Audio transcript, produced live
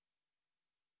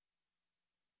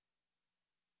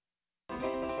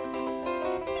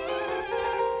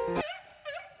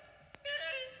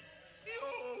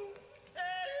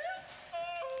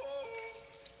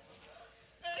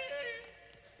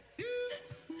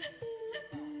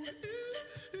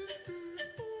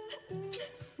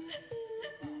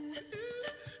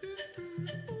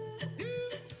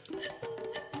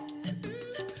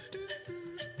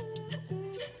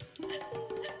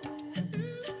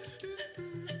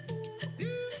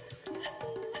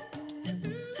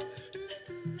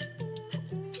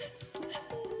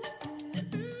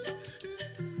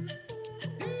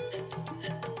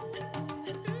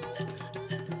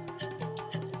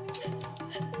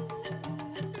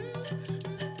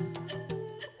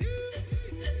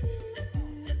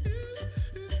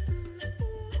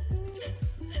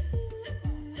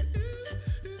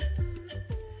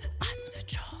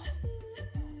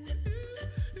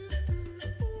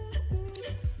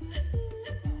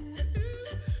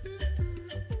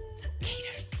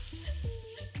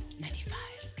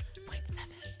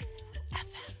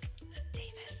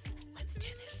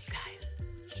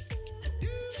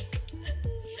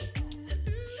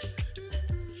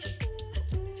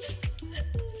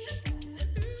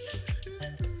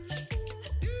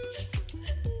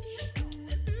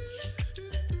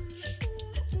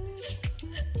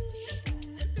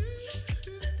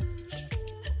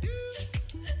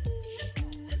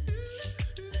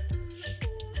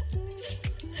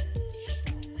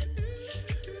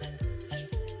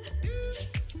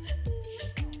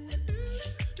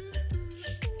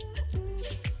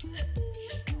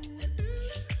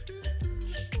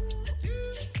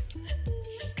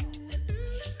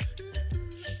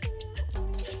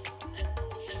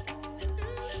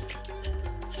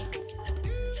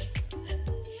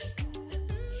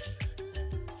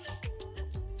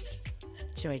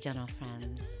Joy General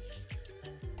friends,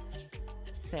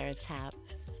 Sarah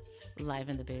Taps, live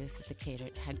in the booth at the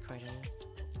Catered headquarters.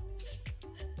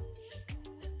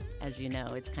 As you know,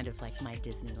 it's kind of like my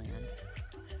Disneyland.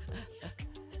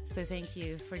 So thank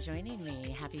you for joining me.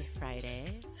 Happy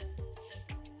Friday.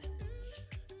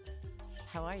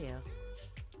 How are you?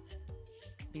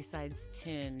 Besides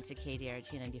tuned to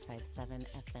KDRT 95.7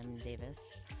 FM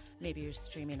Davis, maybe you're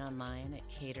streaming online at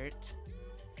catered.org.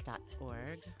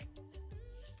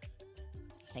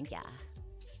 Thank ya.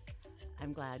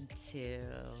 I'm glad to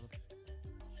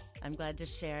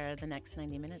share the next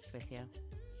 90 minutes with you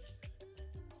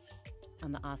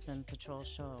on the Awesome Patrol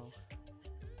Show.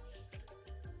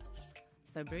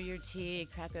 So brew your tea,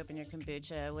 crack open your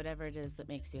kombucha, whatever it is that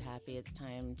makes you happy. It's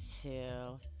time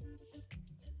to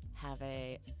have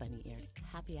a bunny-eared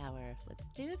happy hour. Let's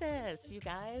do this, you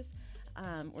guys.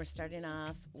 We're starting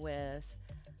off with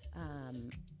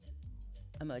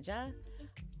Umoja,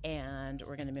 and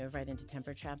we're going to move right into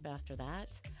Temper Trap after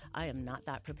that. I am not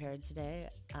that prepared today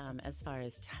as far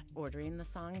as ordering the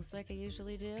songs like I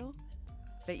usually do,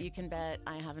 but you can bet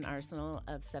I have an arsenal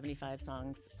of 75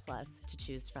 songs plus to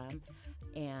choose from,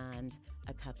 and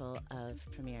a couple of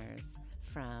premieres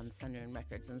from Sunroom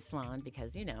Records and Salon,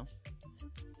 because you know,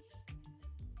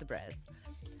 the Brez.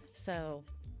 So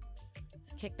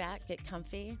kick back, get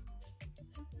comfy,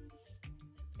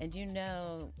 and you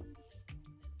know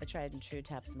a tried and true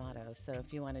Taps motto. So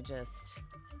if you want to just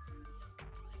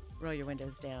roll your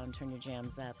windows down, turn your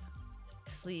jams up,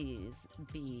 please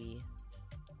be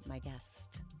my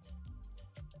guest.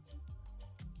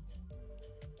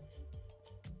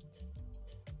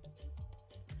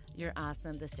 You're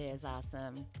awesome. This day is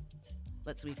awesome.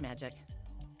 Let's weave magic.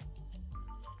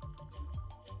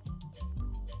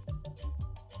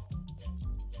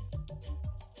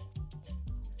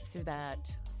 Through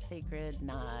that sacred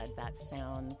nod, that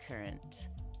sound current.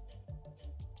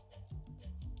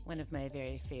 One of my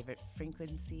very favorite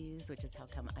frequencies, which is how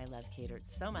come I love Catered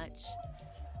so much.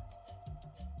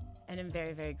 And I'm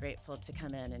very, very grateful to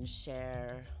come in and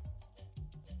share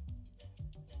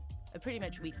a pretty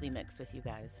much weekly mix with you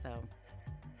guys. So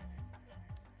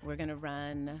we're going to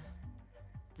run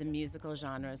the musical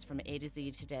genres from A to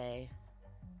Z today.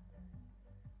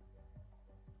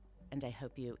 And I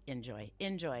hope you enjoy.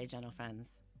 Enjoy, gentle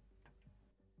friends.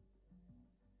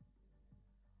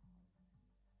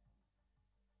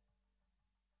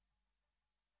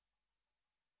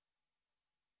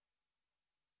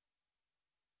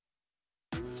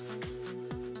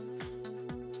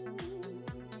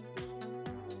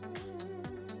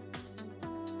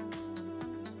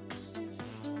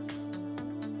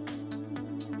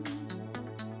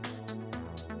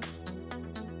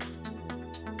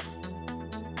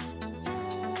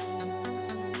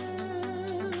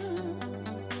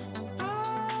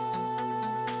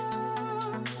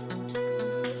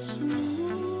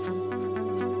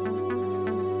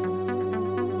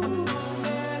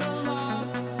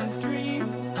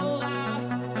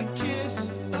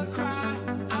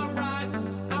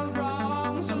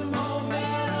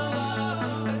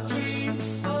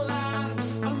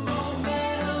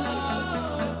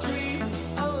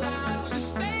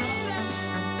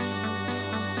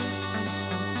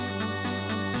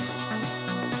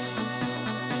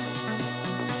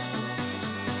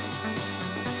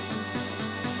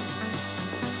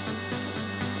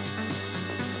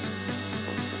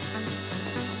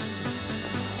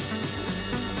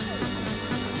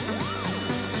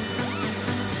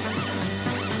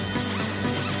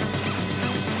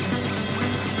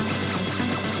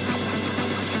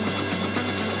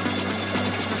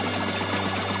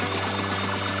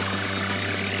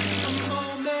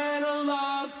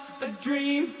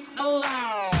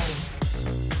 aloud.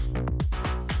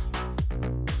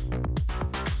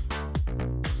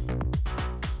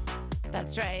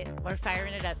 That's right. We're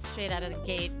firing it up straight out of the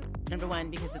gate. Number one,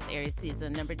 because it's Aries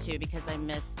season. Number two, because I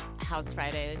missed House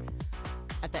Friday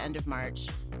at the end of March.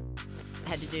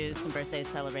 Had to do some birthday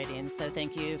celebrating. So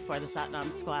thank you for the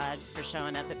Satnam Squad for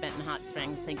showing up at Benton Hot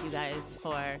Springs. Thank you guys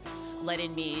for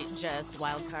letting me just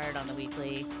wild card on the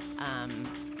weekly.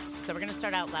 So we're going to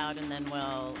start out loud, and then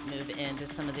we'll move into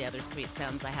some of the other sweet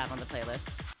sounds I have on the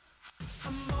playlist.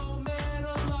 A moment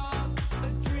of love, a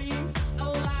dream, a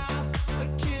laugh, a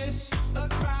kiss, a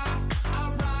cry,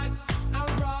 our rights, our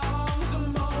wrongs. A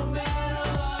moment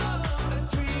of love, a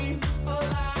dream, a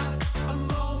laugh, a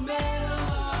moment of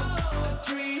love, a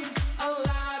dream, a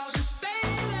laugh. Just stay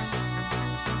there.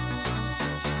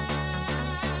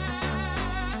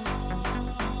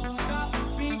 Stop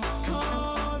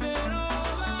becoming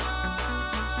over.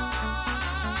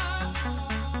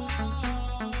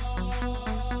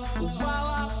 While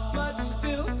our blood's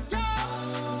still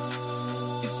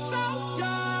young, it's so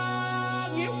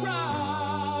young it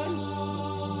runs.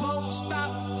 Won't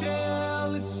stop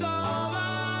till it's over.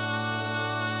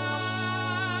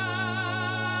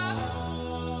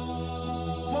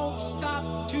 Won't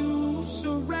stop to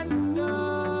surrender. A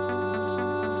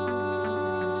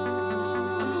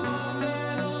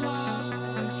moment of love,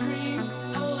 a dream,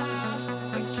 a laugh,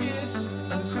 a kiss,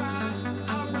 a cry,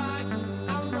 our rights,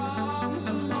 our wrongs.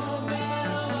 A moment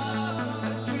of love,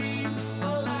 a dream, a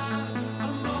laugh, a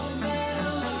moment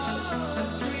of love, a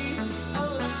dream, a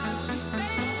laugh. Just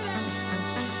stay there.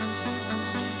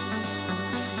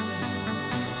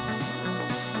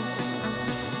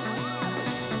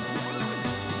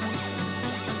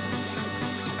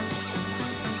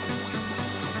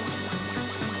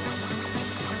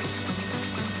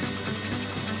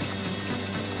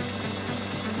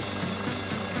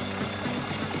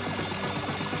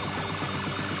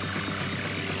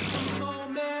 A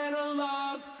moment of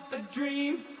love, a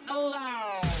dream, a laugh.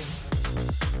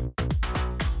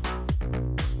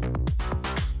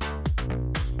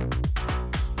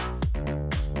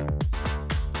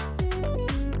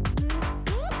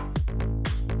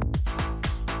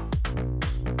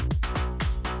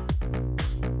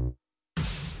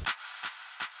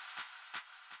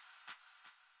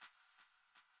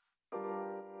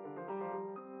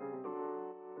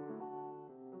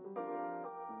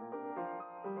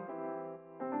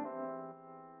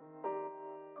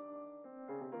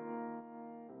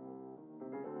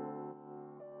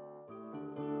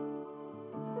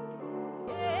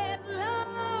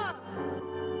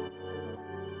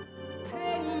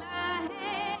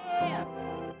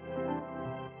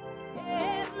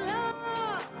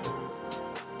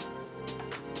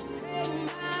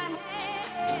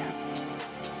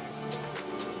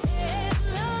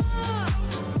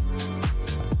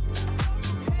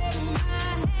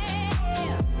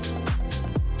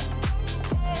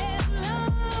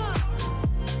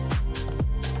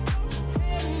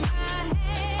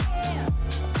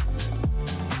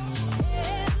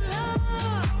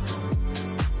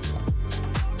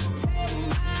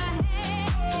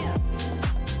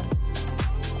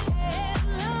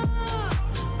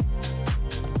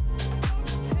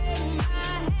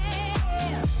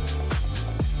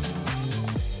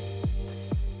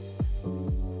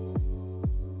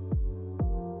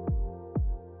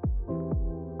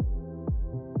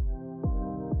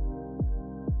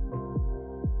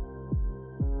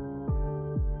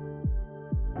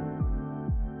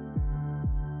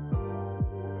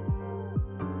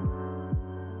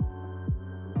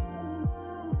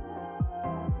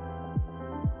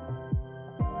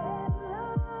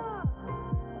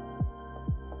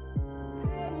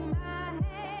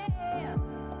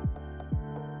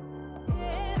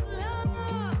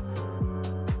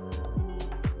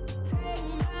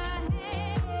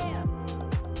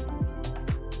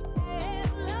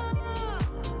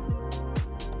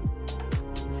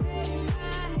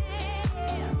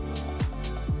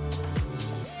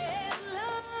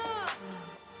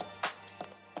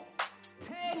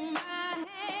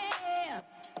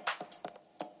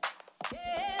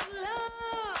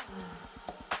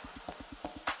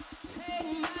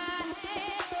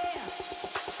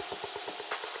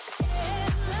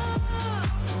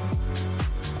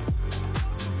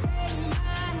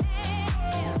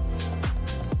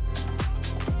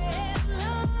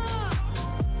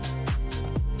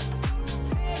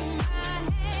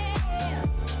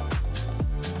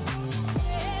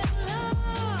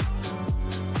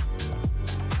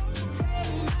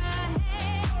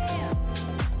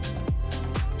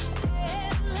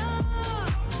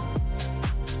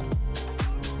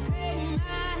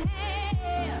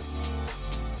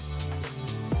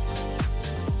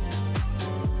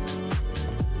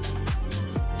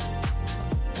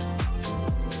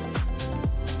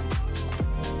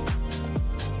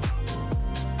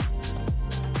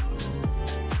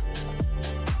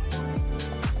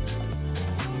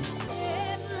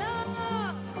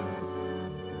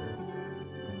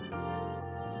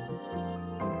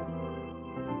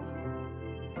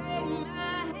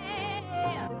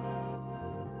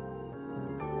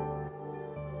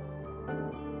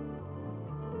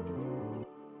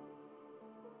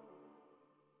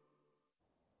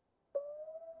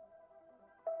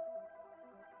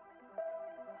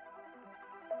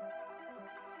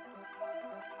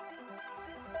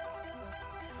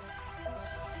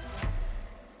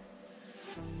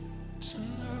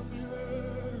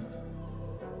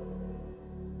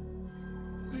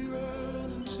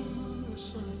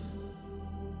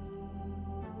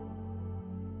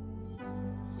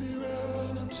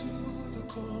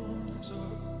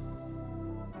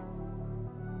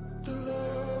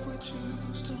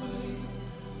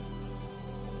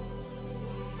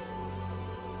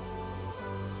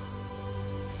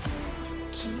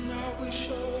 Tonight we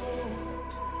show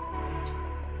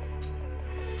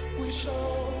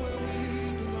where we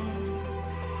belong.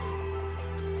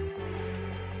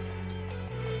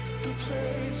 The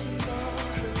places I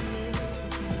have never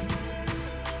been.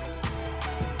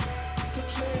 The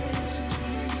places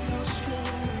we are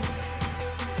strong.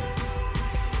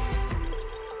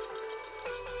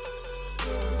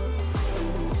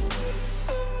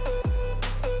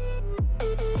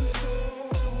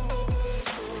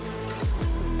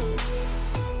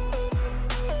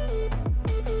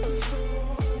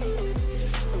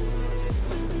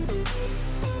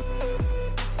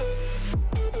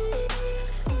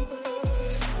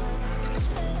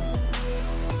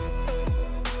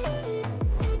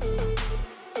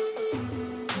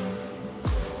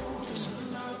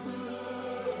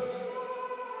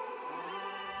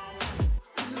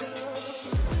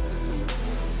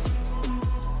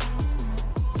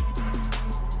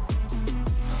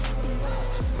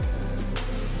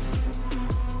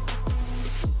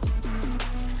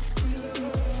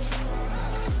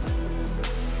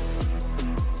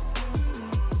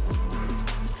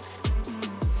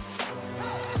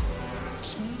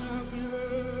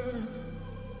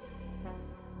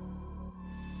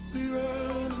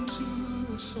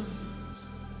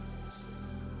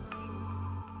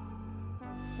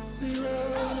 We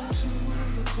ran into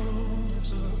the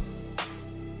corners of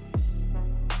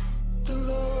the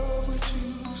love we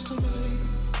choose to make.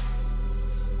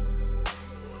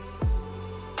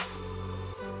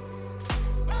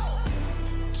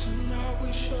 Tonight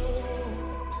we show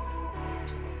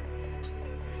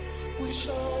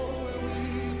where we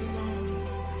belong.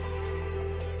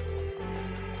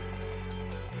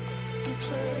 The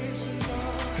places I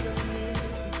have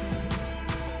never been.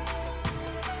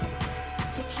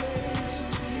 The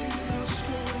places we are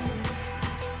strong.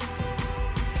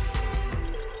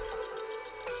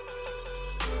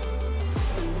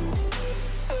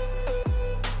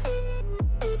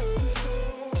 We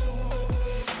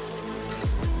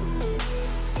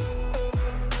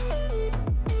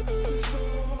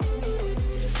fall towards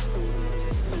the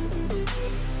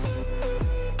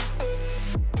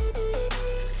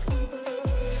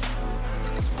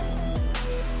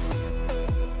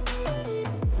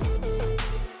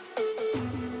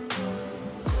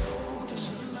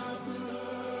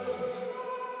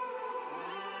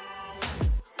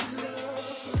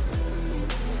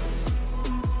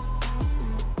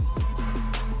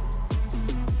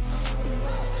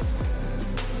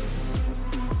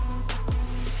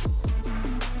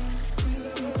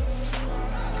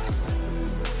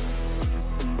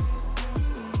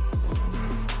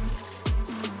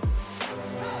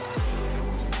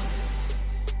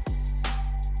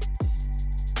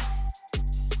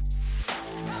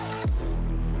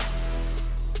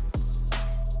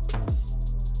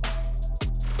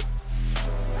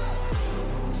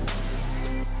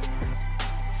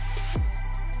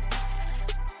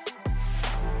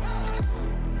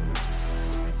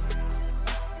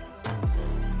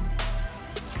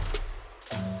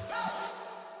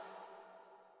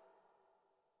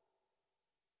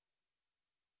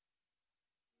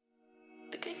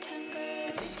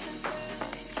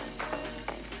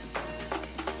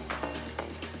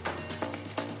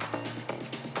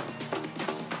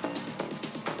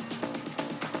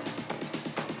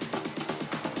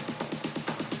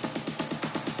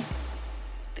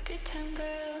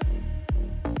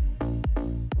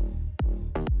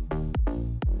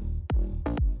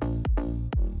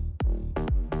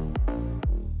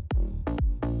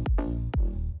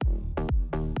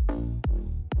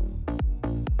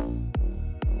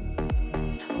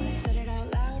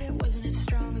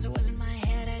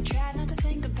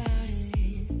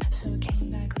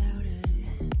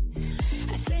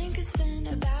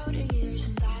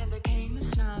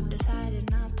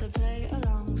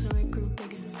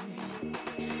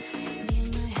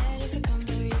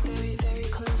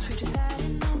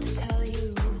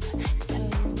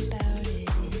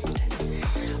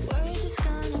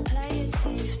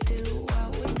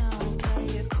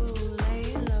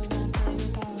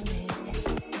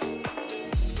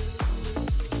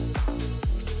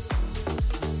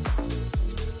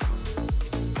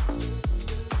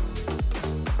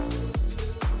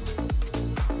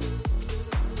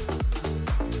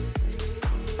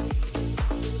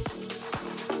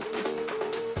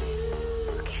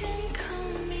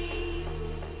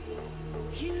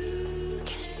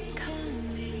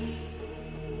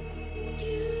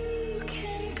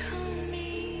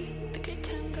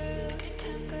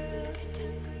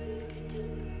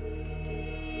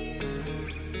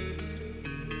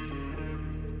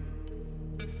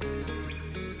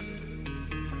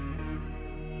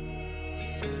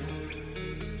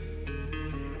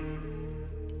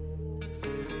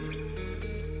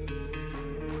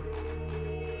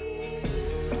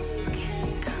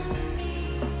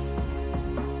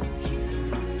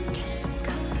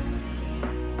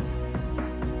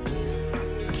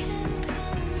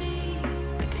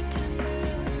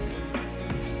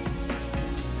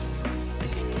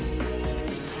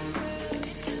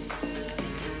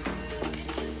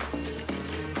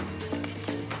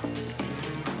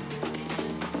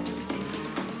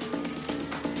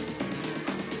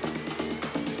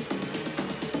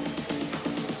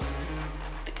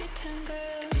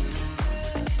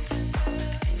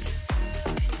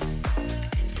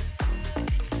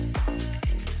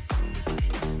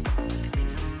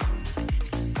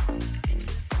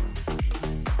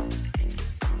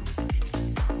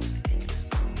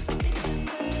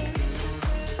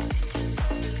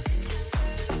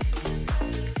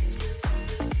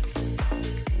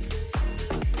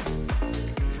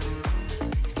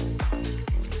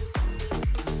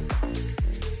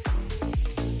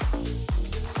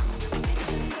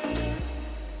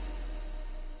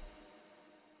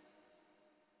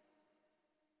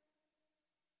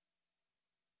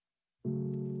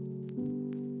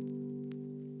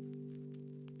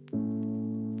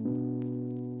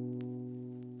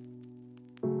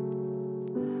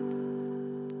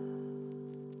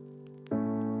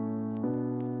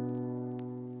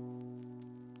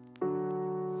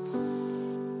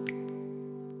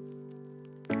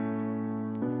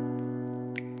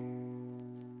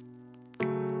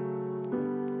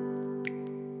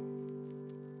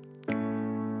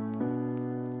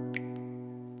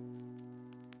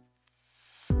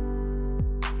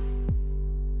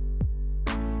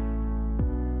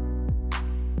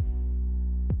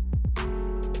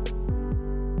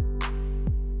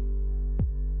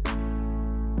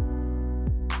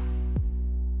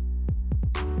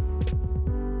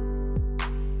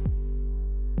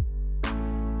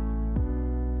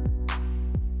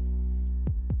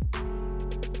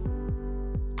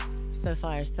So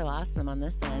far, so awesome on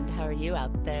this end. How are you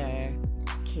out there,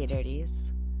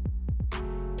 K-Dirties?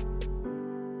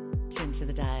 Tune to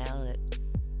the dial at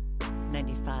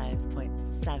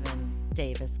 95.7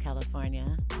 Davis,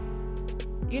 California.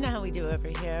 You know how we do over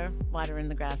here, watering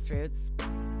the grassroots,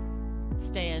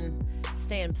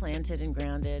 staying planted and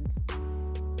grounded,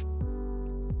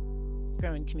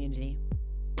 growing community,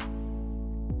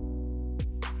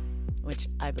 which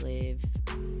I believe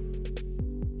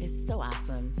is so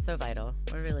awesome, so vital.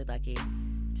 We're really lucky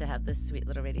to have this sweet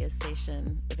little radio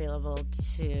station available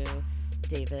to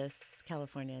Davis,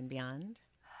 California, and beyond.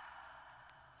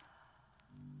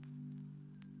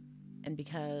 And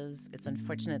because it's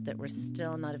unfortunate that we're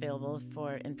still not available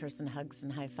for in-person hugs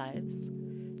and high fives,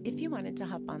 if you wanted to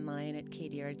hop online at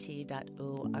kdrt.org,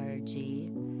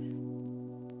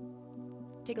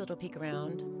 take a little peek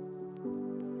around,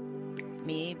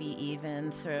 maybe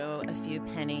even throw a few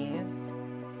pennies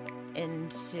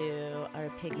into our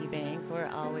piggy bank. We're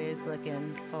always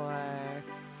looking for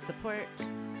support.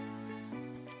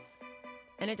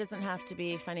 And it doesn't have to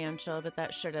be financial, but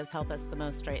that sure does help us the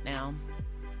most right now.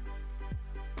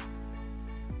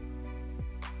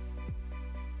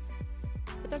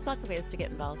 But there's lots of ways to get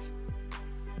involved.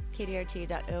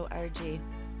 kdrt.org.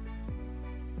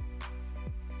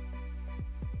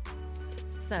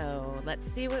 So let's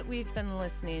see what we've been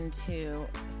listening to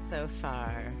so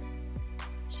far.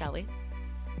 Shall we?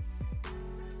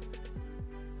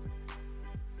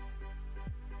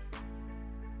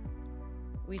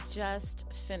 We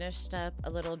just finished up a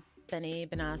little Benny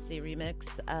Benassi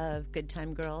remix of Good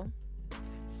Time Girl.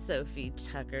 Sophie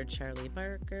Tucker, Charlie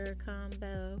Barker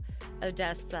combo.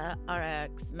 Odessa,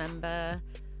 RX, Memba.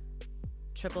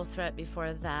 Triple Threat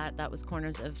before that. That was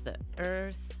Corners of the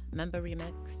Earth. Memba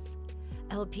remix.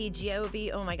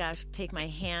 LPGOB, oh my gosh, Take My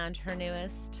Hand, her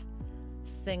newest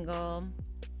single.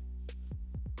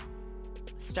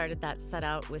 Started that set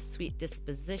out with Sweet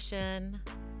Disposition.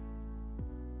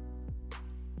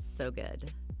 So good.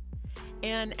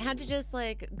 And had to just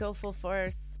go full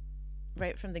force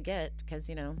right from the get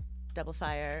because, double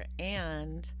fire.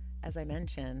 And as I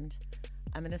mentioned,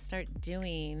 I'm going to start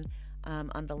doing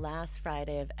on the last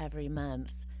Friday of every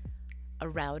month a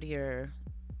Rowdier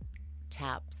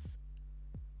Taps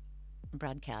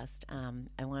broadcast.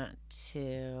 I want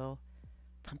to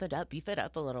pump it up, beef it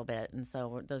up a little bit. And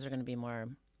so those are going to be more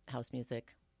house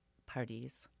music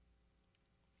parties.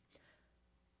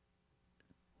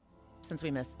 Since we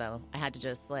missed, though, I had to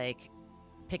just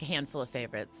pick a handful of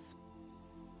favorites.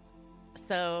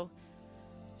 So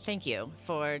thank you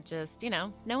for just,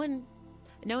 knowing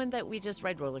that we just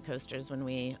ride roller coasters when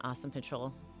we awesome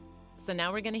patrol. So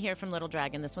now we're going to hear from Little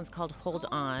Dragon. This one's called Hold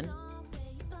On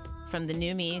from the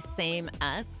New Me, Same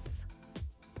Us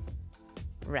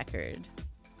record.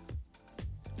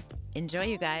 Enjoy,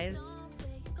 you guys.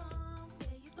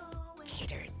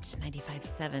 Catered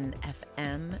 95.7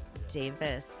 FM,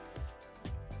 Davis.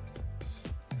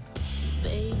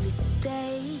 Baby,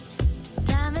 stay.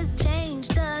 Time has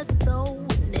changed us so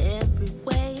in every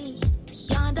way.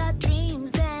 Beyond our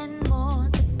dreams and more,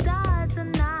 the stars are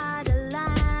not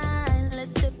aligned.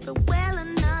 Let's say farewell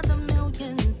another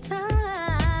million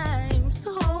times.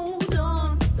 Hold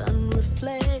on, sun,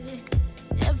 reflect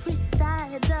every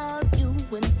side of you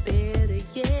and better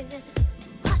yet.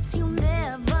 But you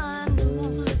never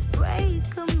knew. Let's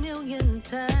break a million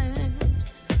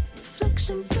times.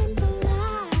 Reflections in the light.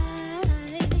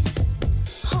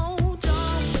 Hold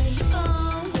on, where you go,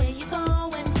 where you go.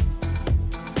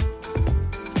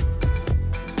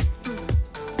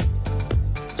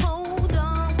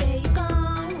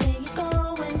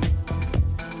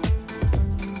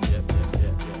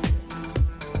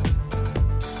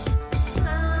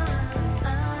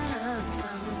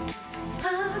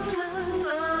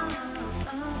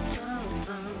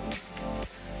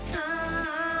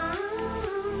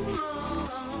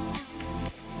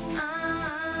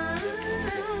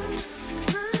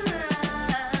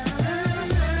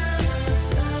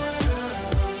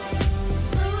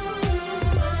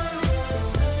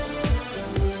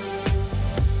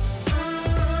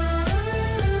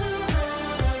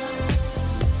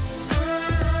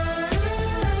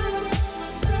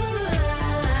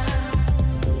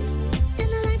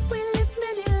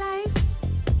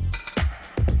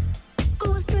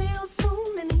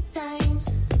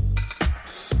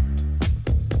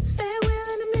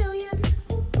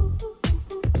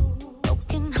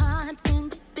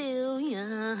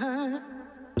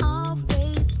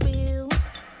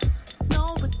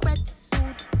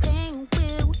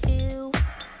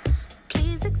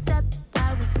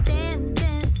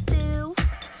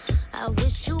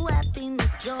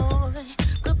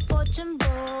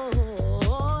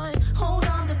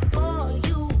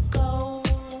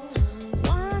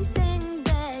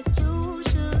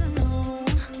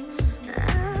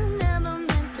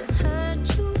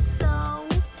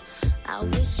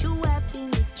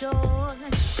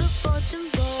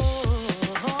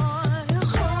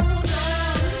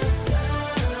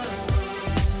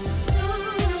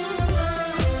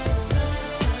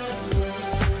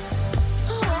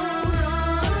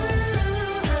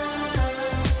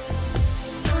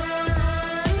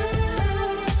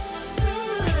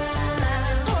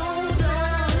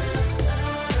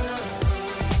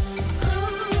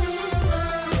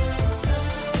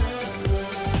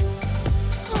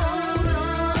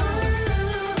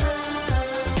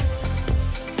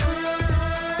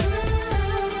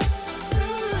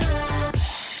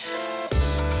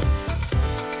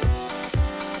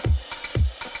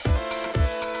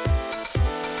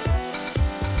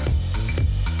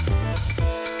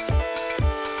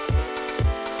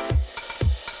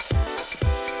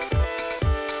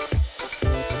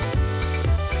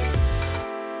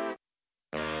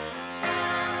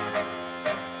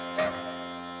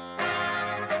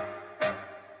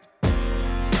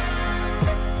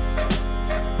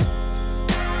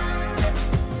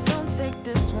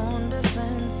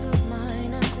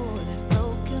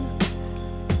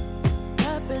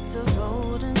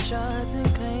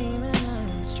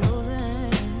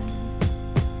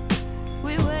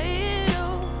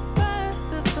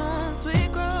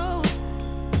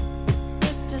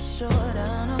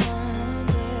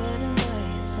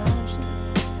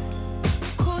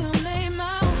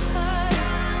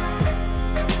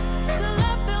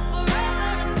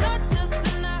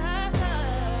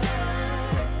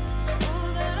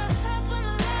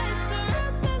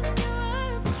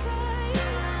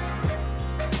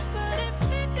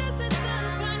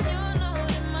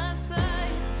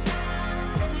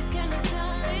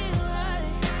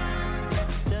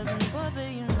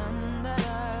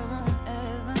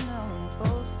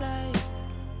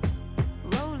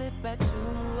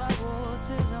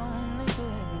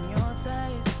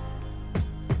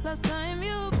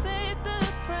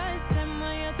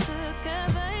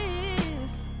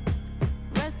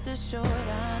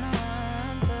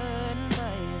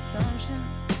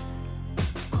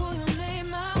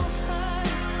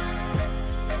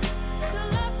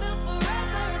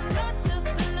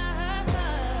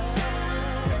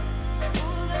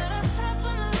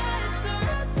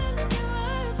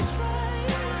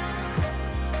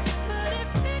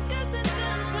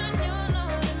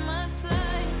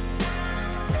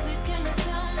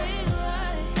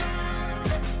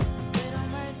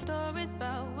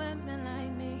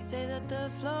 the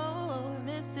flow,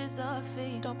 misses our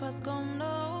feet. Don't pass go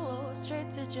no, straight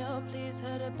to jail, please.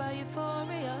 Heard about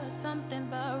euphoria, something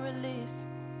about release.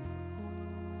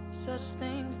 Such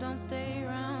things don't stay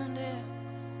around here.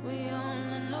 We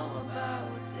only know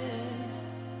about it.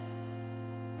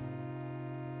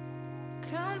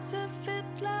 Counterfeit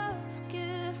love,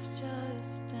 gift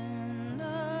just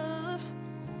enough.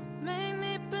 Make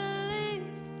me believe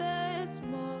there's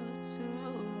more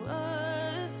to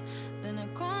us than a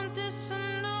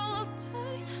conditional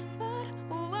tie. But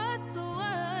what's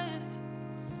worse?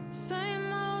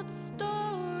 Same old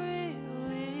story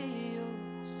we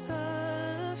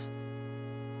serve.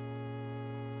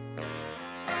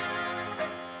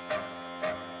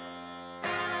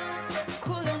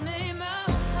 Call your name out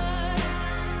high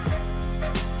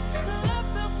till I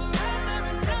feel forever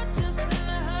and not just in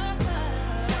a high.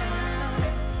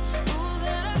 All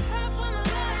that I have when the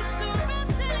lights are out,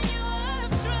 telling you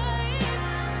I've tried,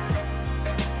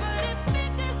 but it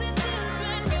figures it ends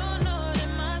when you're not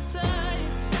in my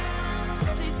sight.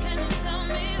 Please can you tell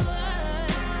me why?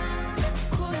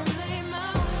 Call your name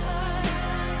out high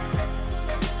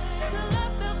till I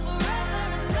feel forever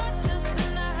and not just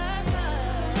in a high.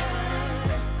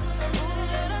 All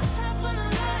that I have when the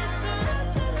lights are out,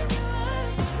 telling you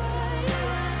I've tried,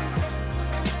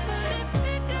 but it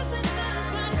figures it ends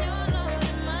when you're not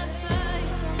in my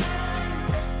sight.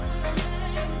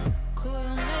 Call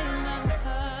your name out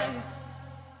high.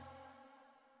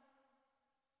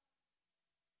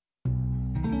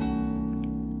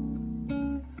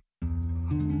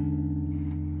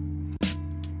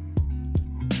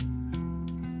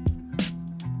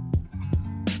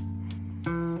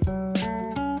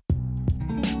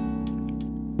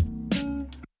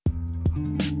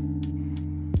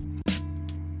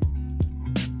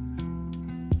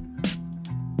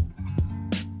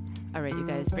 All right, you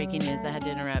guys, breaking news. I had to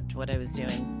interrupt what I was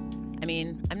doing. I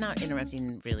mean, I'm not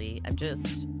interrupting really. I'm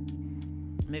just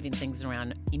moving things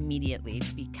around immediately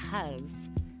because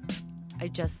I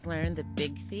just learned that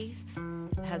Big Thief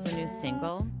has a new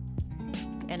single.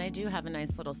 And I do have a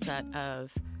nice little set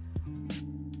of,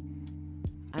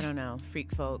 I don't know,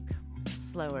 freak folk,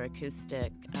 slower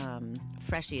acoustic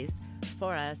freshies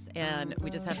for us. And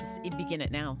we just have to begin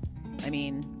it now. I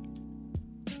mean,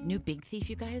 new Big Thief,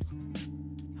 you guys.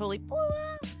 Holy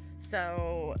booah!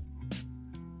 So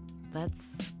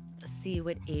let's see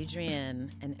what Adrian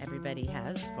and everybody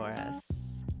has for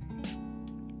us.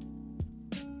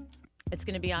 It's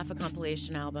going to be off a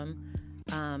compilation album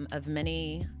of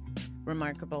many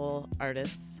remarkable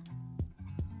artists.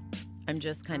 I'm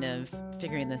just kind of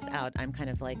figuring this out. I'm kind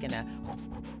of like in a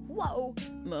whoa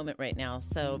moment right now.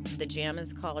 So the jam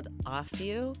is called Off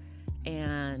You,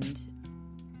 and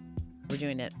we're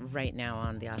doing it right now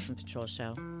on the Awesome Patrol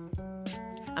Show.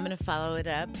 I'm going to follow it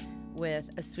up with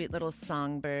a sweet little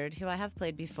songbird who I have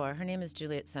played before. Her name is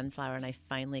Juliet Sunflower, and I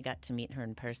finally got to meet her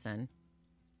in person.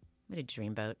 What a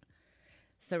dreamboat.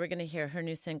 So we're going to hear her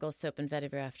new single, Soap and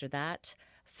Vetiver, after that,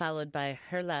 followed by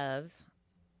Her Love,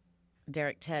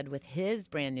 Derek Ted with his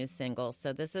brand new single.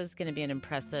 So this is going to be an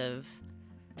impressive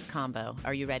combo.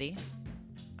 Are you ready?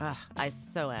 I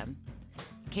so am.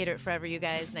 Cater it forever, you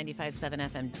guys. 95.7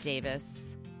 FM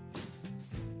Davis.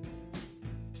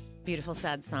 Beautiful,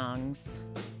 sad songs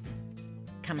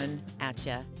coming at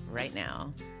you right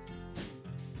now.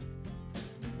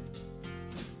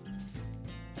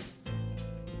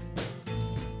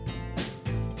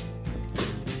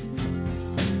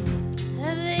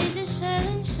 I laid the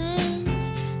silent sun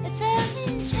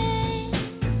 1,000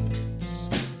 times.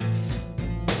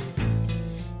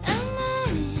 I'm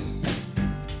on it,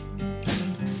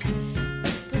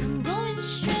 but I'm going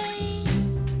strange.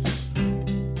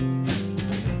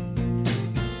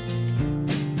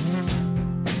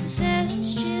 The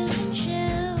silence chills and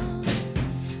chills.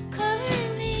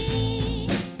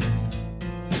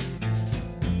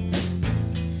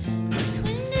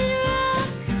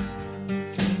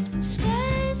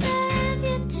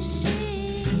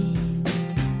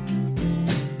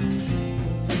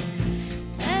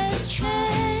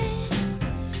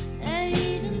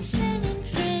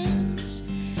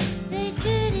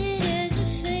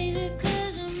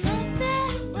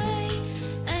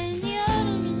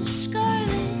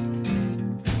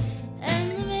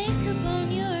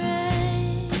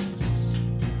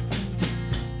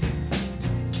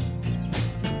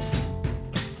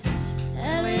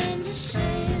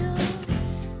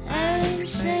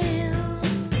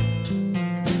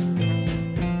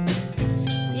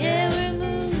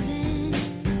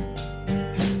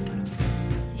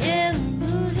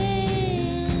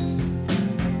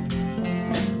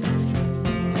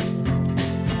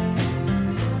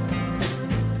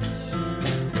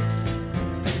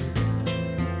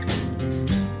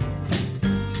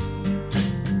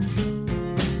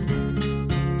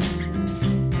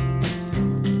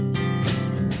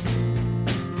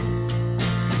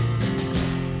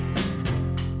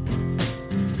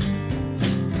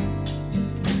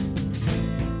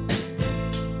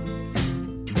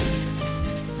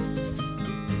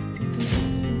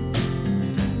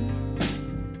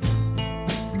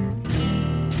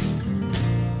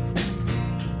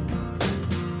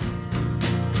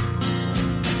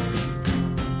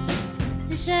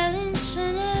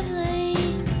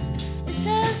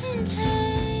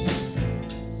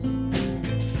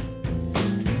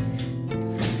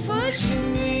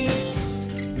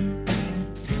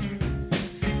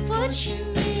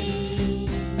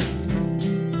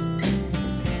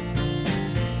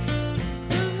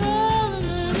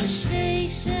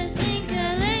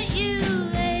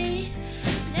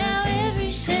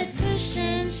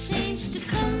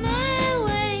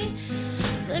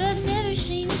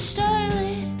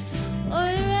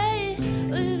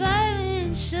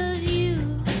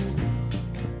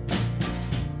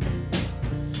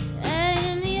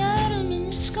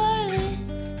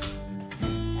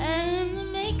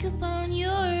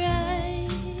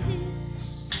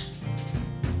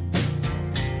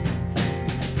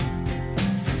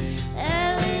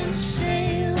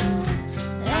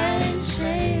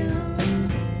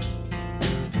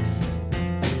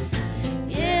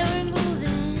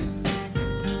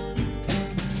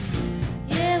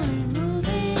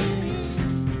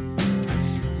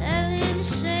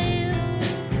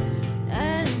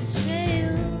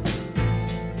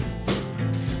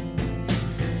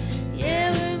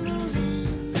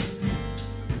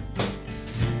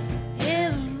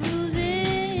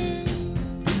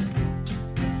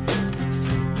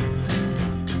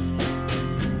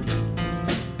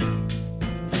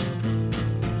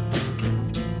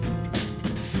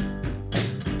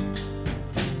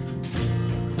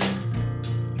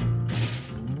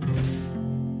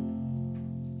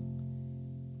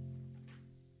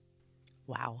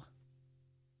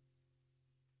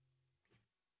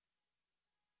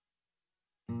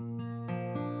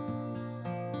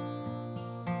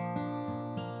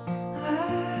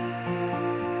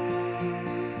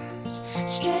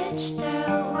 stretched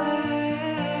out wide.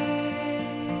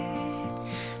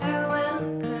 I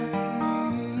welcome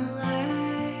in the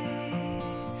life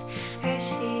I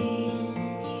see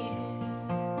in you.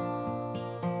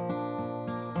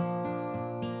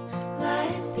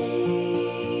 Light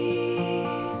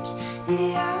beams, the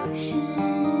ocean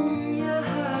in your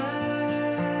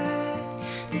heart,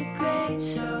 the great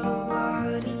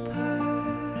saltwater part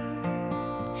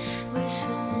we're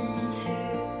swimming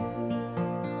through.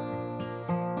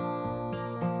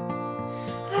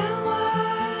 I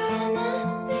wanna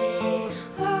be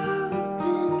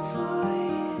open for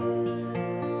you.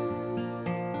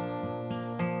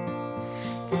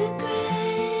 The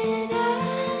great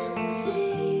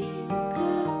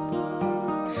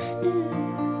unthinkable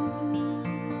news.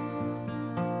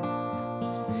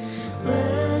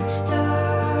 Words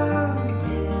don't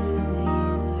do you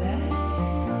right.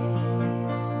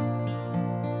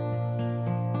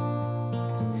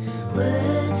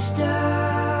 Words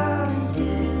don't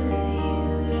do you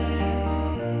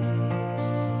right.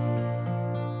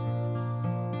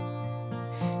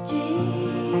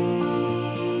 Dreams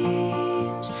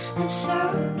of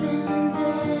soap and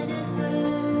vetiver,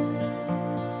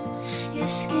 your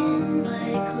skin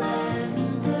like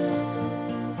lavender,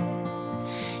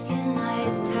 your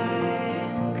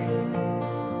nighttime cool.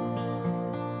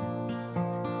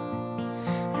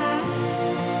 I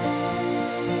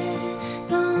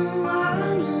don't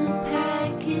wanna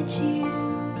package you.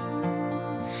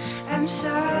 I'm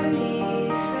sorry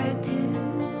if I do.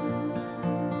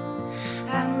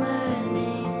 I'm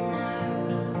learning now.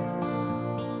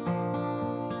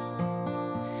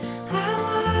 I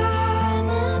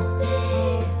wanna be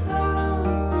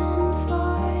open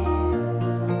for you.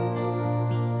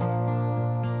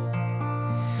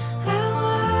 I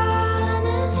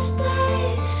wanna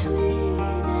stay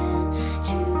sweet and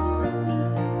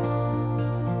true.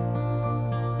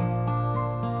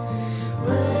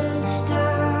 Words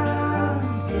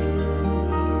don't do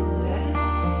you right.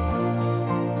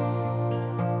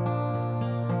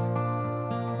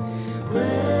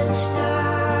 Words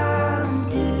don't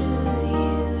do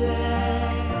you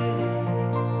right.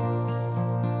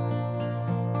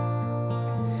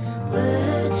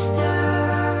 Words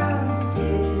don't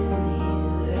do you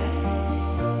right.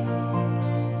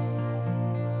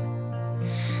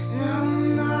 No,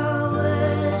 no,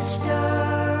 words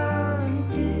don't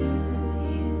do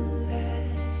you right.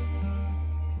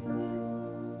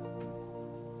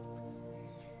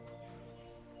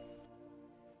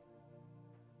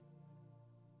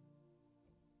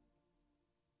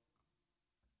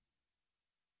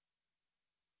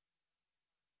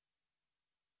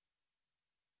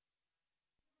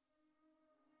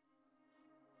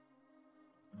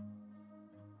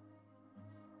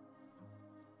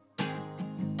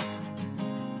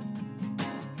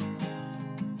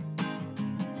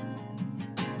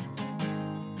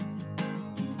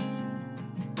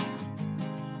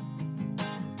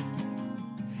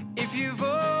 If you've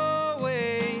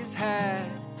always had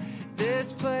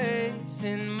this place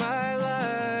in my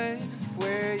life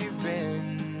where you've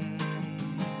been,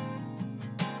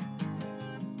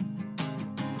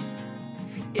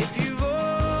 if you've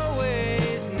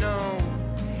always known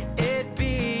it'd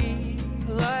be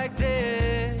like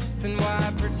this, then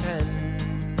why pretend?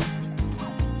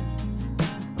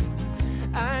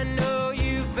 I know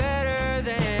you better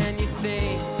than you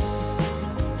think.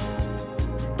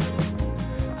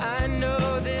 I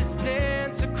know this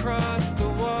dance across the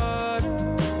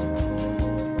water.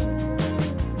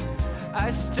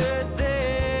 I stood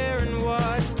there and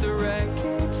watched the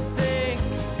wreckage sink.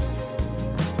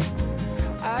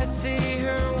 I see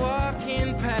her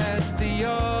walking past the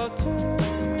altar.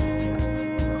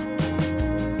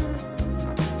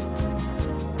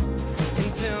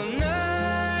 Until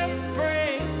night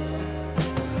brings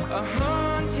a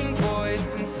haunting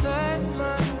voice inside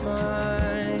my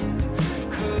mind,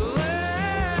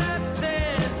 collapsing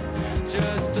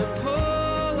just to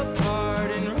pull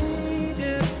apart and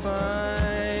redefine.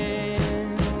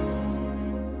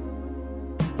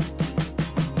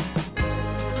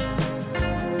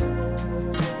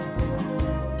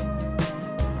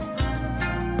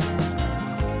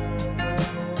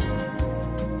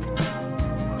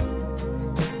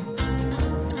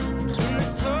 In the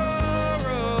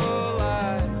sorrow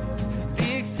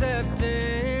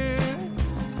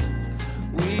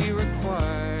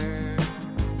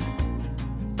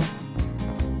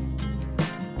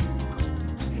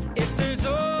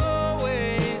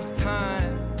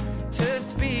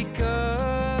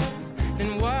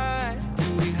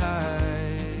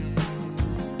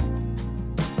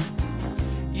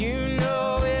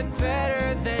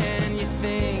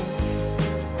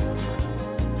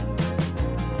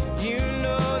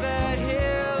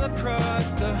sail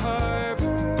across the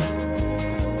harbor.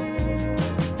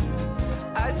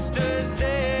 I stood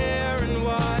there and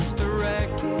watched the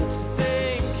wreckage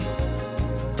sink.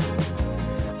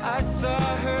 I saw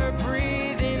her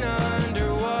breathing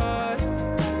underwater.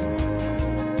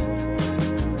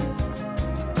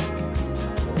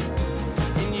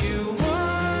 And you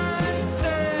once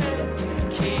said,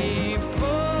 keep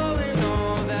pulling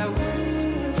all that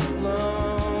weight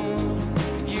alone.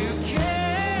 You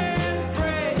can't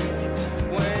break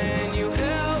when you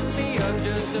held me up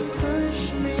just to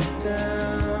push me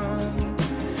down.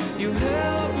 You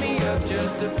held me up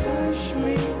just to push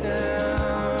me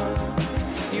down.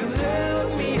 You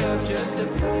held me up just to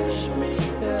push me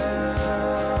down.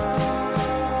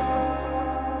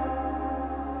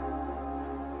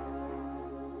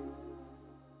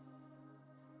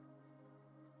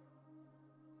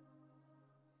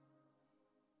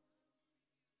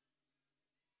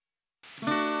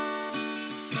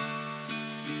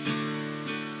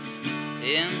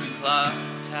 In the clock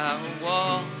tower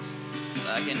walls,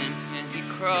 like an infant he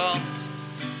crawls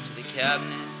to the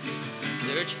cabinets in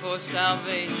search for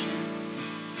salvation.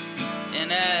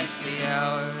 And as the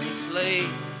hour is late,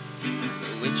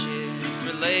 the witches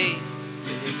relate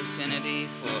to his affinity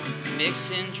for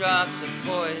mixing drops of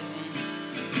poison.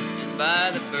 And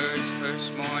by the bird's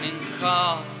first morning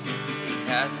call, he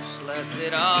hasn't slept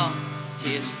at all.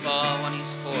 Tears fall when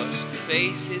he's forced to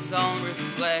face his own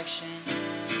reflection.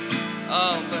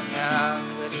 Oh, but how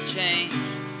could it change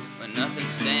when nothing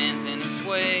stands in his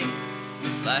way?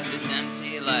 His life is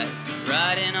empty like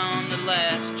riding on the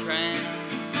last train.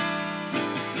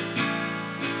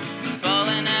 He's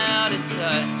falling out of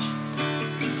touch.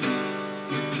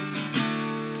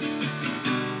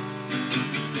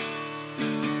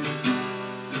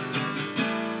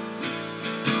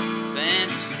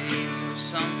 Fantasies of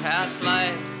some past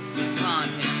life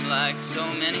haunt him like so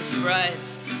many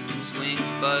sprites.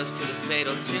 Wings buzz to the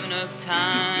fatal tune of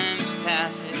time's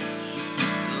passage.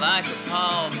 Like a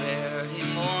pallbearer he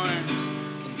mourns,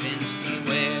 convinced he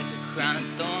wears a crown of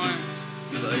thorns.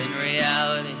 But in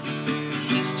reality,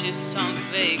 he's just some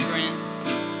vagrant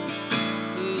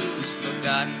who's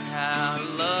forgotten how to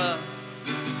love,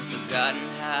 forgotten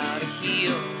how to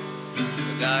heal,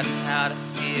 forgotten how to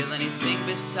feel anything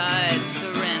besides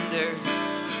surrender.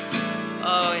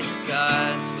 Oh, it's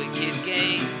God's wicked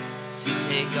game to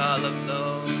take all of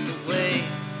those away.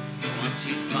 Once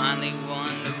you finally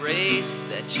won the race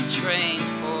that you trained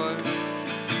for,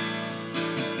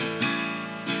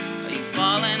 are you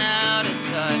falling out of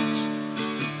touch?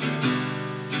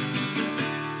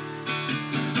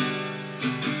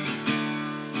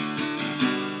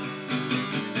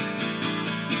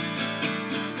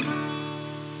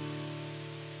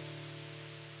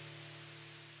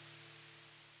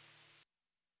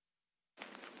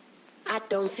 I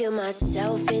don't feel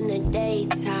myself in the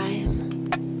daytime.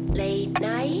 Late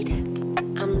night,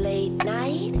 I'm late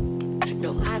night.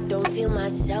 No, I don't feel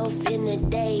myself in the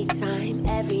daytime.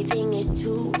 Everything is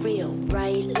too real,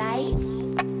 bright lights.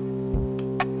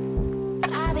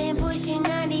 I've been pushing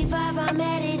 95, I'm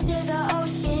headed to the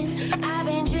ocean. I've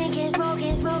been drinking,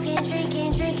 smoking, smoking,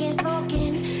 drinking, drinking,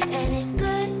 smoking. And it's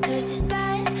good, cause it's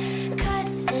bad,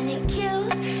 cuts and it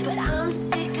kills. But I'm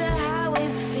sick of how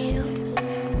it feels.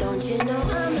 Don't you know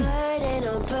I'm hurting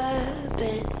on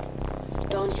purpose?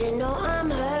 Don't you know I'm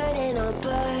hurting on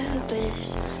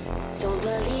purpose? Don't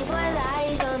believe what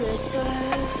lies on the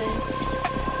surface.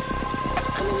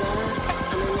 I'm in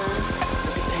love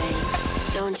with the pain.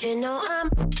 Don't you know I'm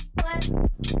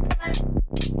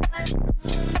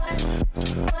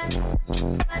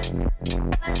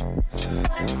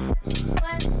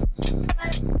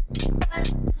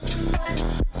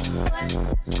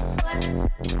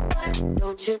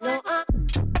Don't you know I'm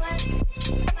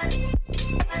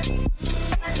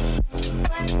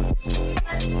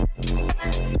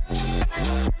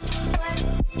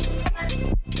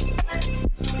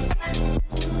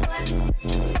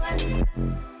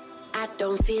I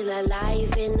don't feel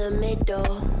alive in the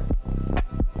middle.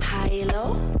 High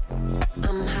low,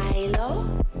 I'm high low.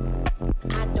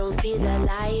 I don't feel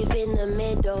alive in the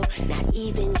middle, not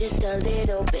even just a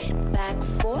little bit. Back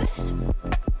forth.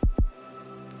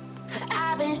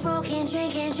 I've been smoking,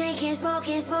 drinking, drinking,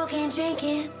 smoking, smoking,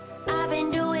 drinking. I've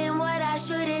been doing what I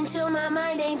should until my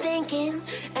mind ain't thinking.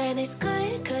 And it's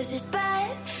good, cause it's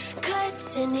bad,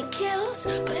 cuts and it kills.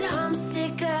 But I'm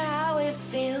sick of how it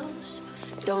feels.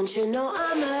 Don't you know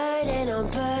I'm hurting on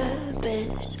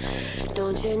purpose?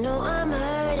 Don't you know I'm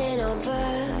hurting on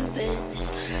purpose?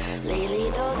 Lately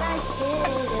though that shit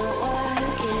isn't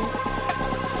working.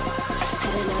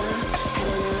 Had enough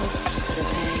of the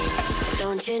pain.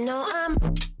 Don't you know I'm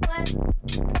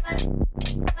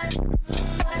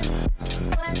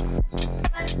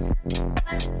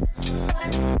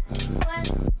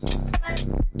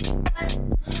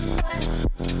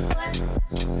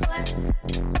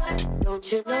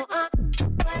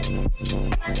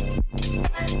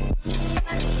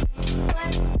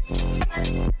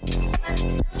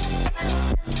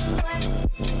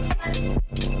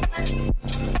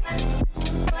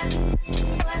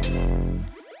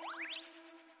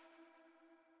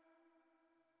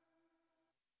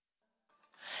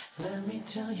Let me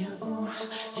tell you,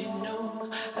 you know,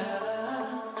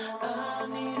 I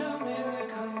need a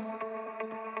miracle.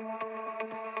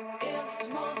 It's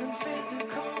more than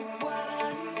physical, what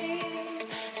I need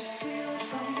to feel it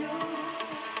from you.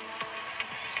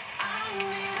 I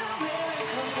need a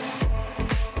miracle.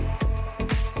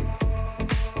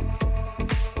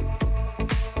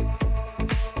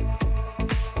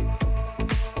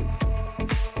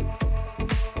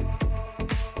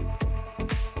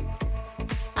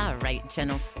 All right,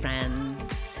 gentle friends.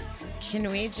 Can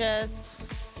we just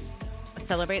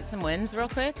celebrate some wins real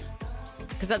quick?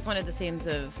 Because that's one of the themes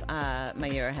of my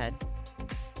year ahead.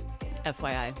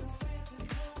 FYI.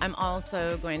 I'm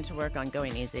also going to work on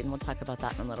going easy, and we'll talk about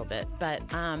that in a little bit. But,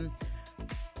 I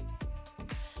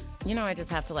just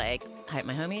have to, hype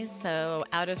my homies. So,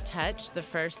 Out of Touch, the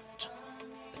first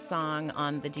song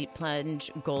on the Deep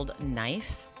Plunge Gold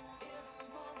Knife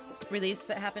release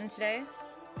that happened today.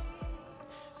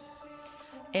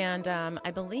 And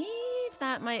I believe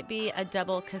that might be a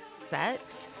double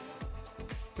cassette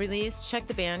release. Check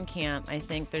the Bandcamp. I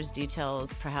think there's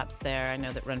details perhaps there. I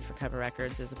know that Run for Cover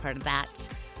Records is a part of that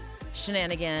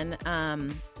shenanigan.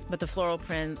 But the Floral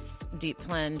Prince, Deep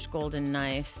Plunge, Golden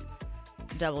Knife,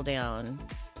 Double Down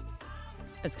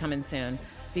is coming soon.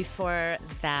 Before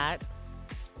that,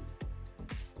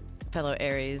 fellow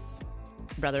Aries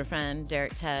brother friend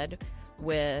Derek Ted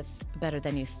with Better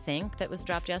Than You Think that was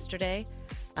dropped yesterday.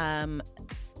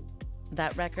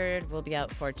 That record will be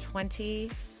out for 20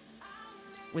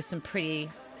 with some pretty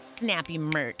snappy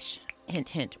merch. Hint,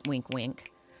 hint, wink,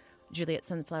 wink. Juliet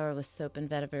Sunflower with Soap and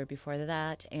Vetiver before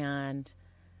that. And,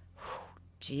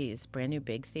 geez, brand new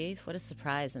Big Thief. What a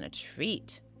surprise and a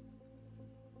treat.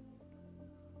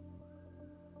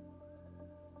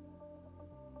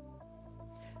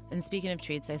 And speaking of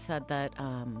treats, I said that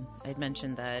I'd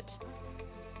mentioned that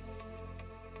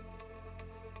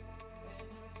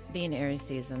being Aries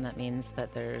season, that means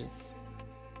that there's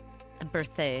a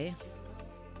birthday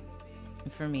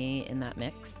for me in that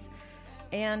mix.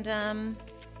 And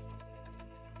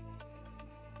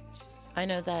I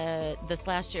know that this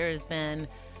last year has been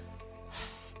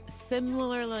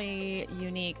similarly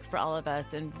unique for all of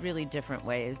us in really different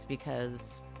ways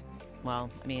because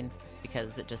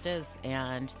it just is.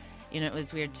 And, it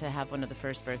was weird to have one of the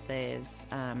first birthdays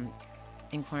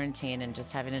in quarantine, and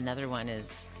just having another one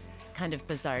is kind of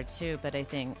bizarre too. But I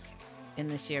think in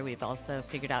this year we've also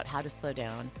figured out how to slow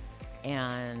down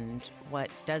and what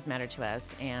does matter to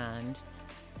us. And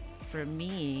for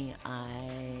me, I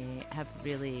have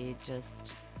really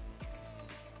just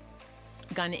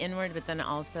gone inward, but then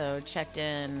also checked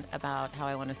in about how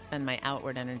I want to spend my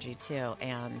outward energy too.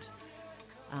 And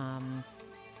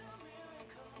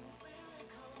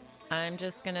I'm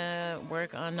just going to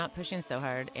work on not pushing so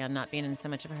hard and not being in so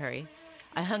much of a hurry.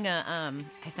 I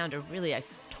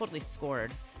totally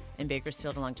scored in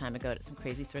Bakersfield a long time ago at some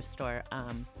crazy thrift store.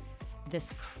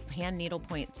 This hand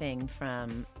needlepoint thing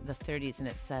from the 30s, and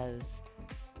it says,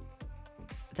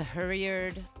 "The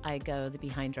hurrier I go, the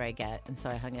behinder I get." And so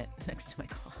I hung it next to my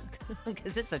clock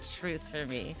because it's a truth for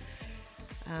me.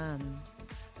 And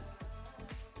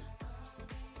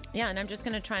I'm just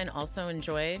going to try and also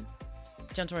enjoy,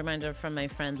 gentle reminder from my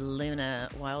friend Luna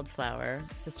Wildflower,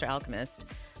 Sister Alchemist,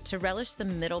 to relish the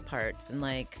middle parts. And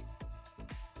I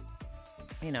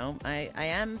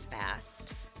am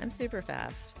fast. I'm super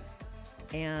fast.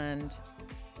 And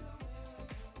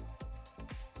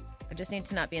I just need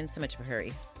to not be in so much of a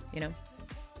hurry, I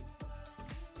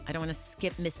don't want to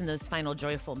skip missing those final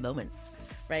joyful moments,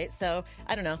 right? So,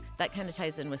 I don't know. That kind of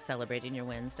ties in with celebrating your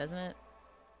wins, doesn't it?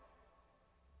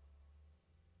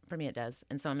 For me, it does.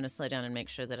 And so I'm going to slow down and make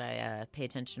sure that I pay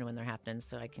attention to when they're happening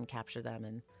so I can capture them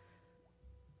and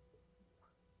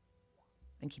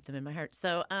keep them in my heart.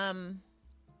 So,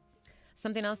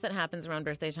 something else that happens around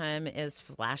birthday time is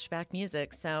flashback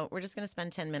music. So we're just going to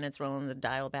spend 10 minutes rolling the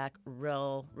dial back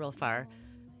real far.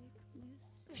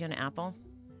 Fiona Apple,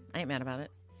 I ain't mad about it.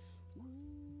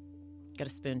 Got a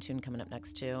Spoon tune coming up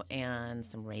next too, and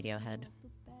some Radiohead.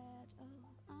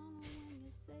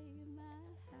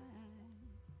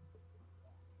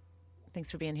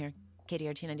 Thanks for being here.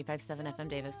 KDRT 95.7 FM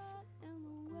Davis.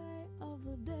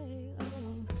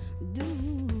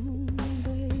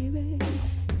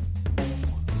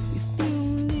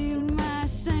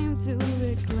 To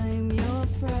reclaim your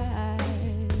pride.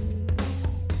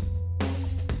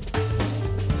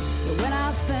 But when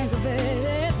I think of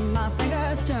it,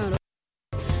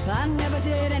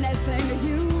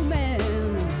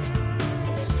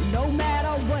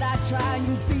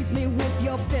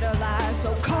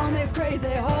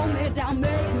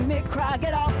 cry,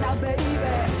 get off now, baby.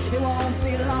 It won't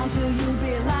be long till you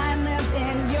be lying left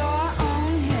in your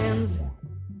own hands.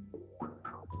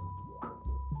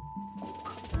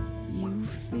 You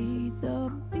feed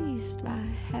the beast I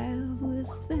have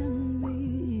within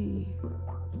me.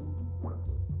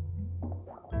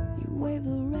 You wave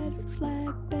the red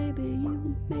flag, baby,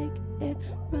 you make it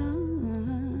run,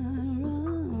 run, run.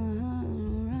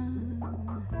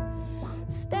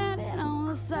 Standing on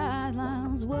the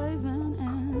sidelines, waving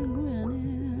and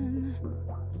grinning.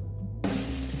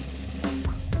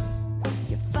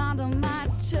 You fonder my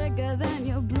trigger, then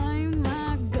you blame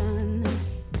my gun.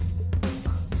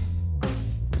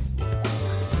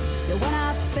 Yeah, when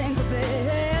I think of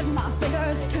it, my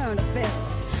fingers turn to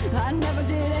fists. I never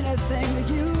did anything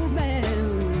to you, man.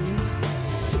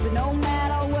 But no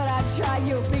matter what I try,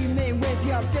 you'll beat me with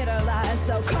your bitter lies.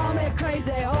 So call me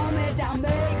crazy, hold me down,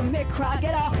 make me cry.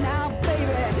 Get off now, baby.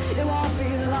 It won't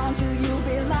be long till you'll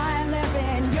be lying, left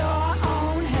in your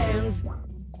own hands.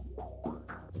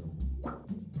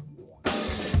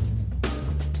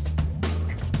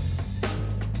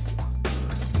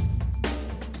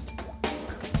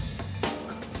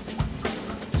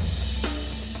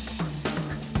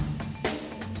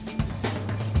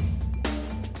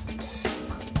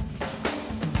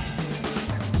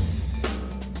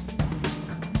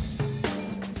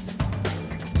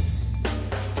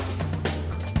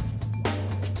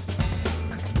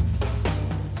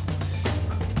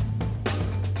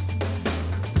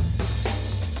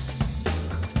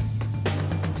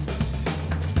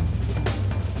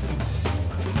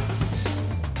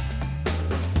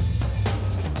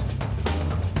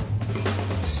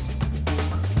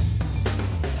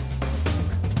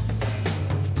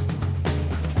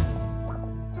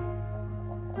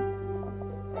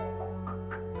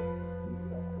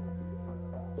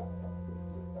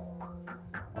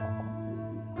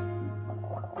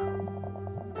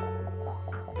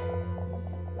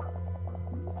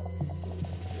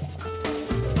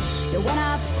 When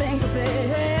I think of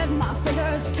it, my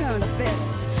fingers turn to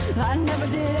fists. I never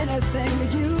did anything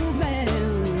to you, man.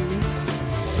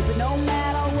 But no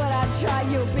matter what I try,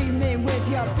 you'll beat me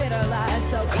with your bitter lies.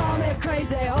 So call me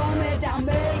crazy, hold me down,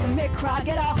 make me cry.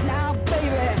 Get off now,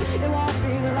 baby. It won't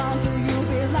be long till you'll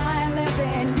be lying, left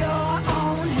in your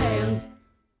own hands.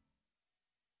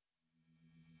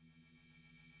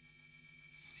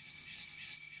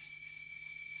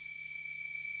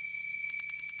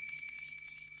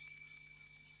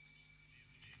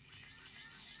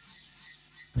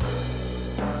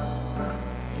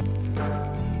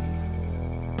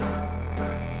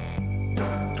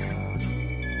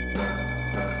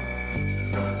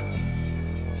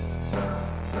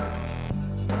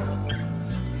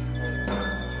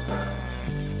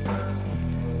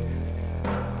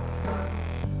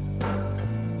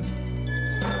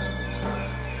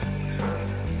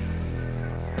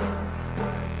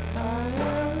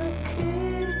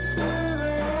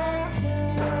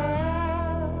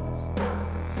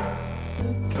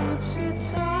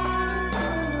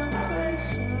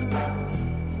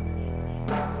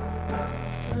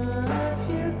 If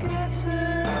you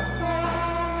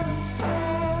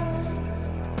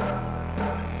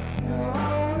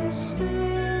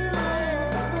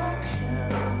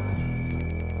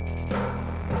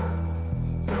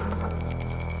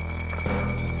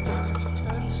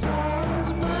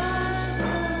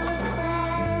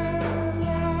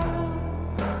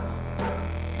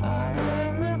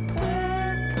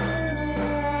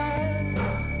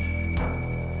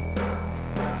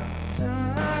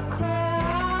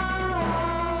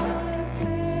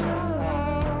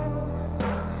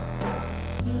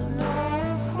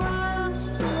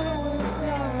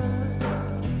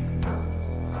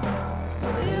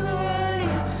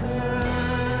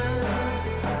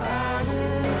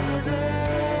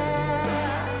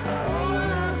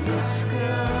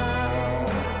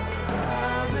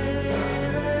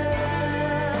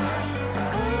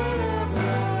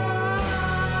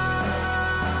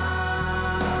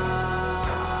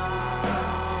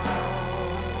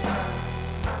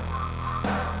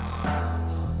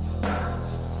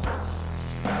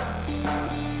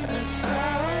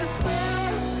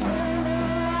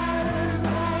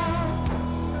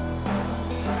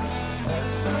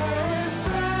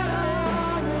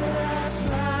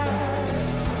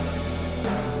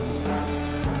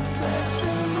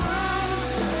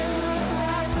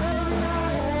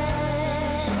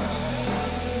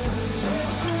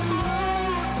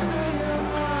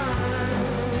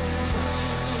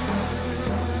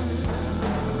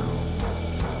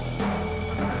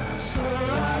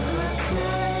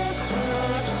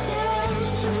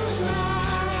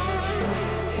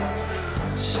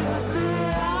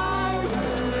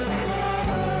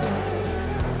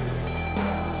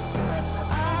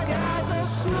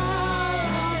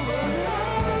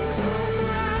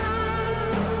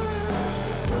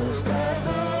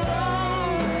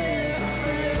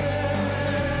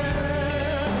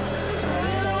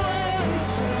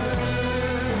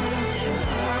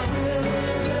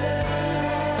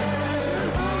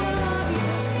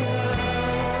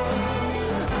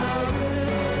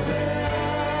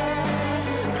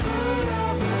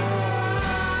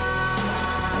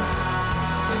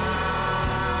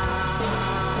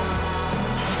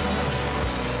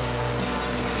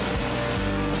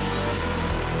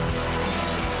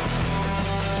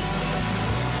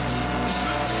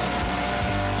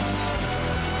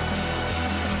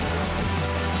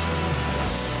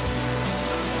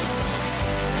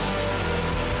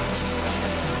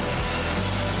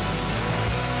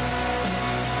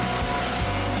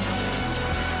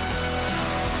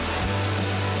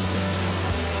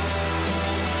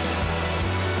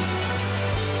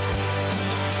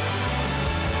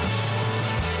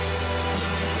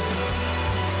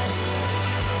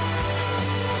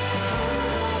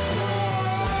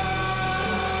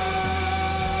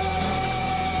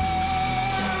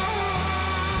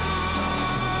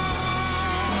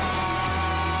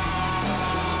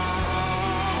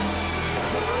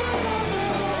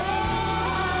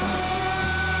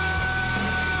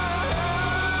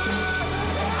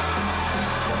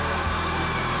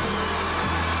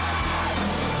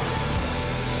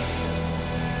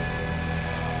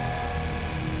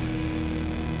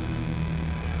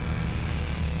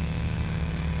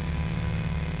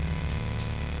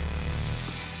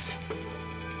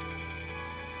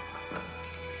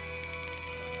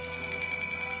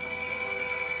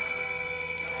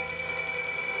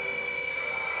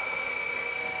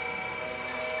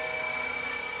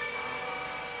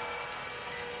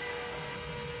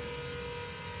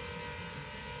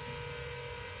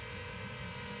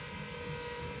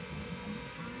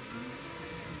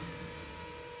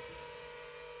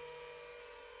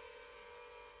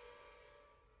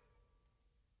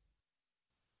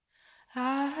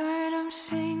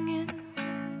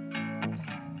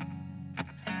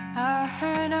I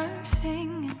heard him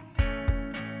singing.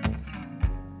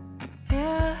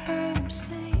 Yeah, I heard him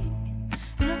singing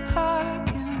in a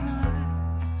parking lot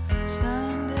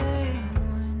Sunday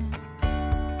morning.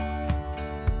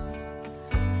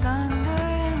 Thunder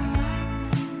and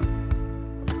lightning,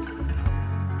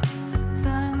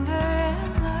 thunder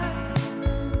and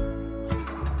lightning.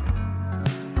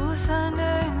 Oh, thunder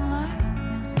and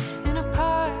lightning in a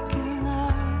parking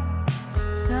lot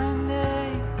Sunday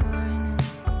morning.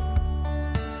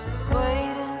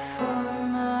 Waiting for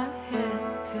my head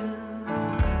to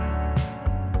roll.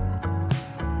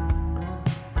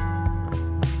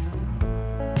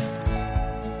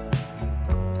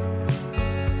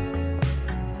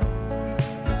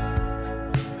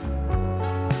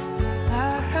 I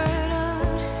heard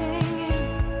him singing,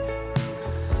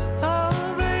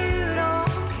 oh, but you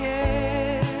don't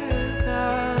care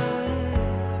about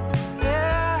it. Yeah,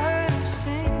 I heard him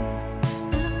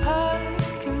singing in a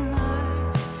parking lot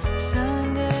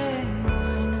Sunday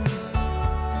morning,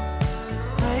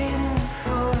 waiting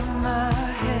for my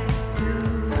head to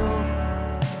roll.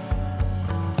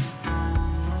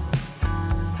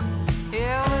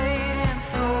 Yeah, waiting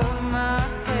for my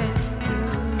head to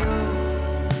roll.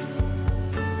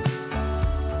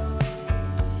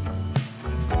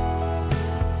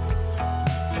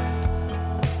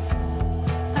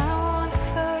 I don't want to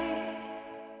fight.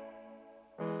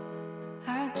 I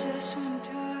just want to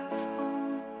drive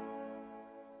home.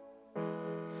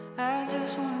 I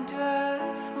just want to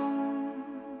drive home.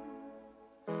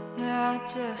 Yeah, I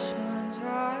just want to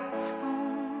drive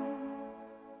home.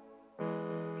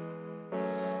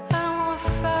 I don't want to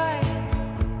fight.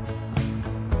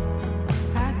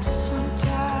 I just want to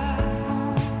drive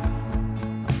home.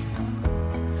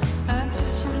 I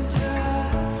just want to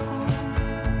drive home.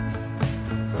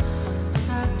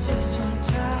 I just want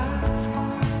to drive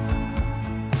home.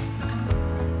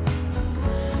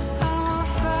 I don't want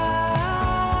to fight.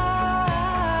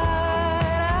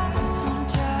 I just want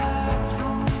to drive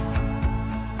home.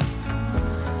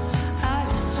 I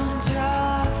just want to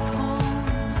drive home.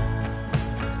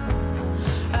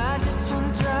 I just want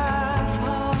to drive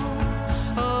home.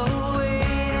 Oh,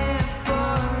 waiting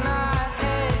for my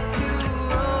head to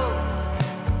roll.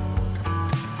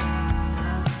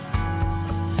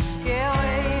 Yeah,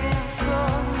 waiting for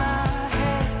my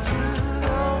head to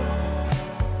roll.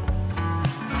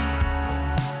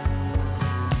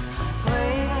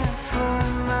 Waiting for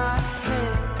my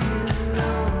head to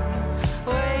roll.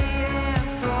 Waiting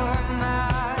for my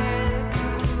head to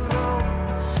roll.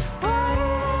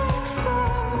 Waiting for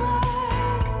my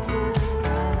head to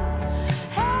roll.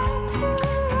 Head to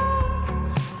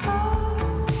roll.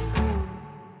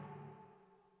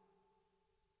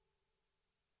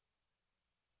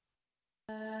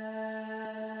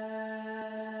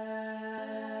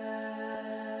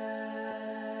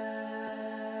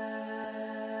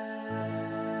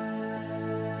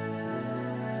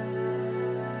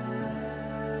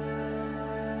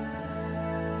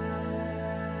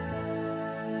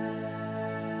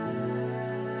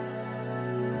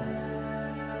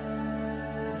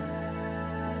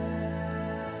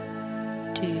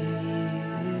 Do you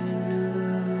know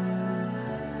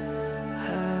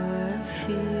how I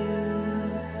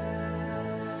feel?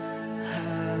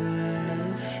 How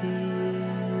I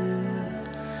feel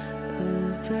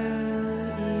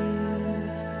about you?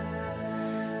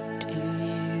 Do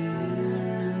you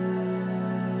know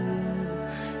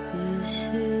this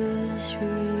is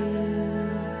real?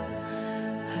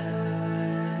 How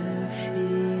I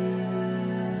feel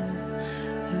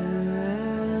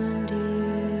around you.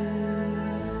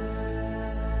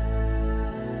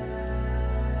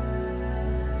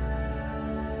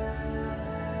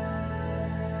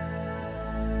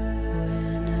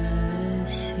 When I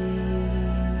see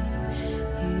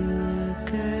you look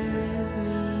at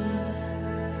me,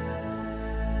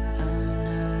 I'm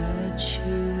not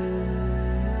sure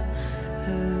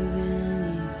of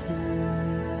anything.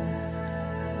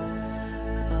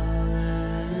 All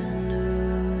I know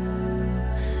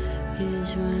is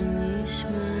when you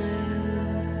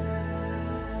smile,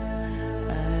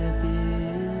 I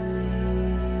believe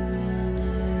in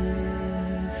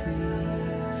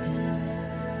everything.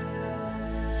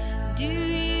 Do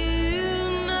you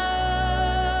know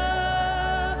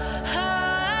how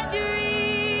I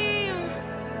dream?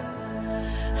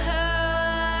 How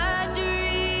I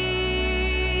dream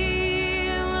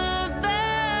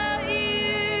about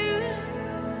you?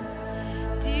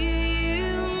 Do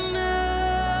you know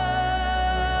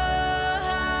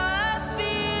how I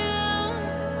feel?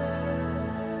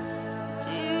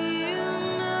 Do you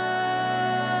know?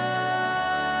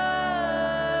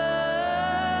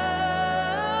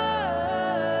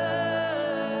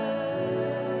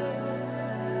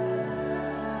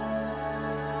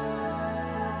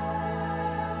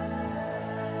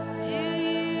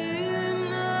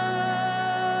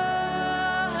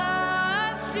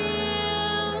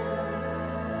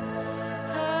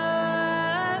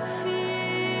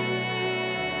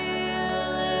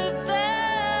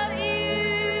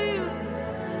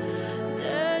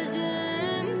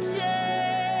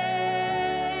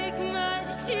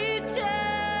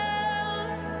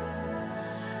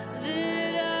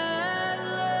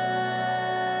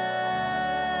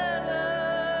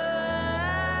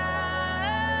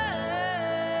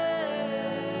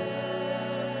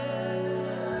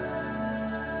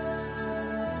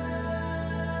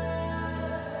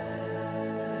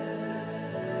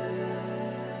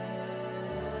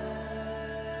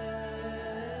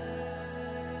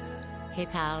 Hey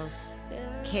Pals,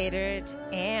 Catered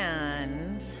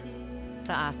and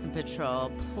the Awesome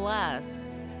Patrol,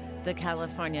 plus the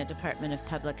California Department of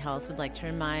Public Health would like to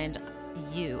remind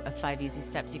you of 5 easy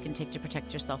steps you can take to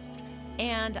protect yourself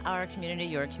and our community,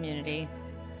 your community,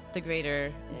 the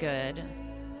greater good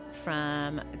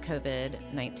from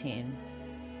COVID-19.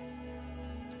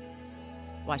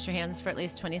 Wash your hands for at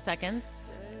least 20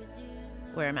 seconds.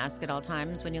 Wear a mask at all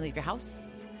times when you leave your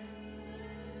house.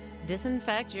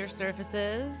 Disinfect your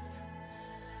surfaces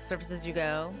you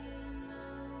go.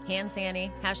 Hand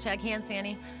sanny, hashtag hand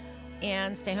sanny,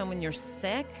 and stay home when you're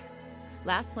sick.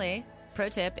 Lastly, pro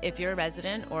tip, if you're a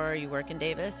resident or you work in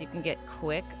Davis, you can get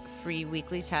quick, free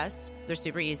weekly tests. They're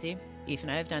super easy. Eve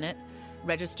and I have done it.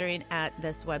 Registering at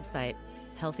this website,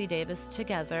 Healthy Davis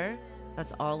Together.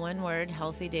 That's all one word,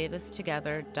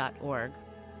 healthydavistogether.org.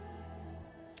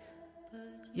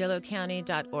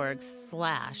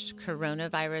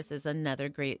 YellowCounty.org/coronavirus is another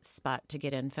great spot to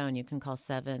get info, and you can call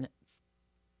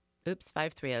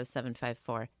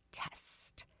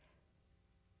 530-754-TEST.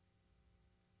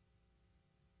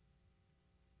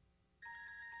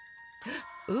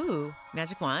 Ooh,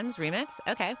 Magic Wands remix?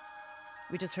 Okay.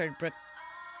 We just heard Brooke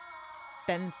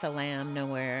Benthlehem,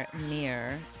 Nowhere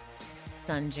Near,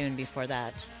 Sun June before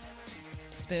that.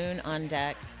 Spoon on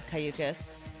Deck,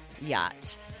 Cayucas,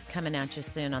 Yacht. Coming at you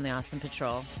soon on the Awesome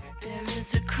Patrol. There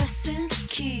is a crescent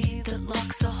key that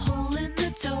locks a hole in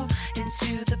the door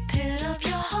into the pit of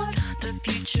your heart. The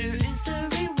future is the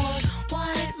reward.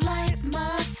 White light,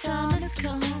 my time has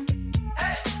come.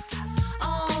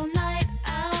 All night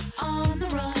out on the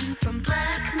run from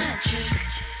black magic.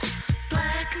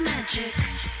 Black magic.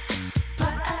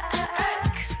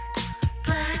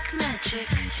 Black magic.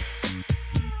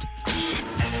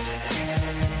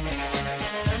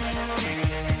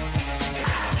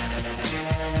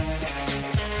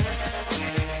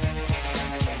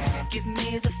 Give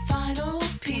me the final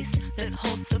piece that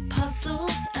holds the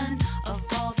puzzles, and of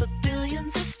all the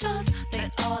billions of stars,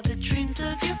 they are the dreams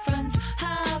of your friends.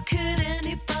 How could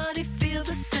anybody feel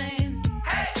the same?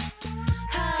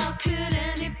 How could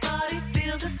anybody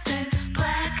feel the same?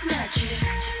 Black magic,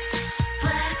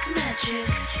 black magic,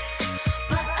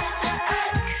 black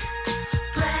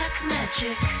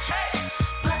magic,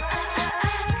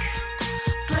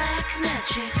 black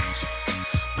magic.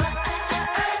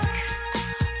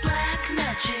 Black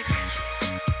magic.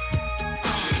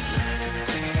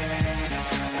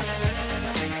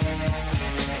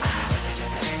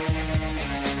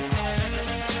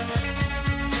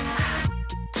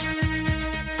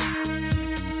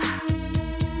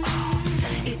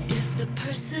 It is the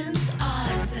person's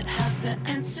eyes that have the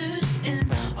answers in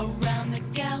around the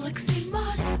galaxy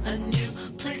Mars, a new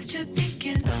place to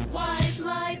begin. White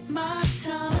light, my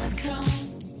time has come.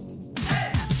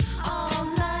 All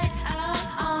night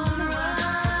out on the run.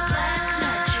 Black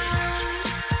magic.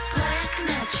 Black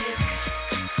magic.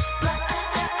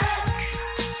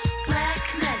 Black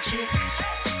magic.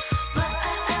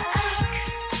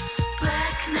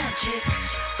 Black magic.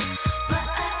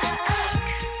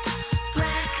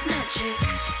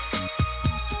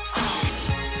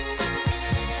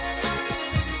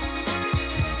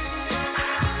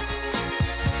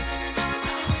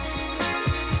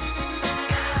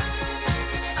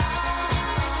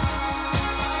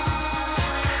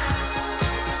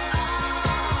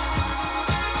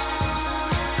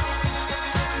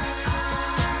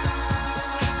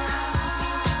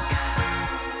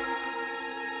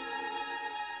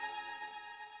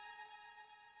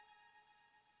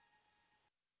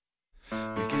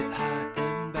 We get high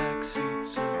in back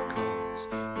seats of cars.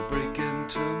 We break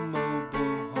into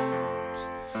mobile homes.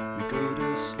 We go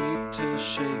to sleep to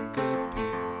shake a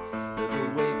pill. Never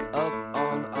wake up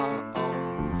on our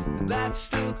own. And that's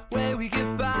the way we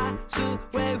get by. So the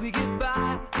way we get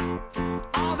by.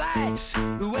 Oh, that's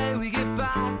the way we get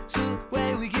by. So the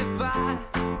way we get by.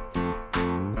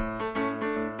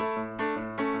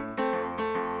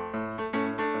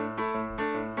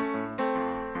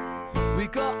 We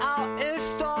go out in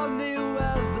stormy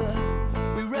weather.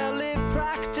 We rarely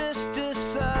practice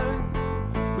discern.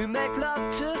 We make love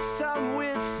to some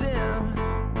weird sin.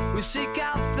 We seek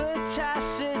out the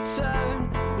taciturn.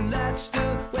 And that's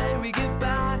the way we get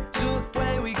by. So the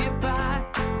way we get by.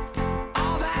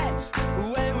 Oh, that's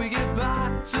the way we get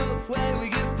by. So the way we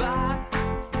get by.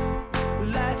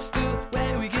 That's the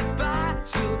way we get by.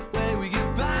 So the way we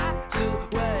get by. So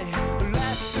the way.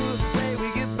 That's the way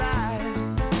we get by.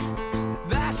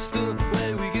 That's the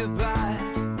way we get by.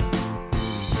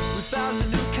 We found a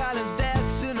new kind of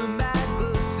dance in a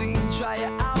magazine. Try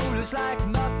it out, it's like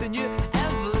nothing you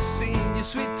ever seen. Your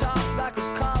sweet talk like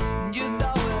a cop, and you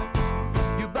know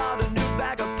it. You bought a new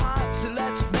bag of parts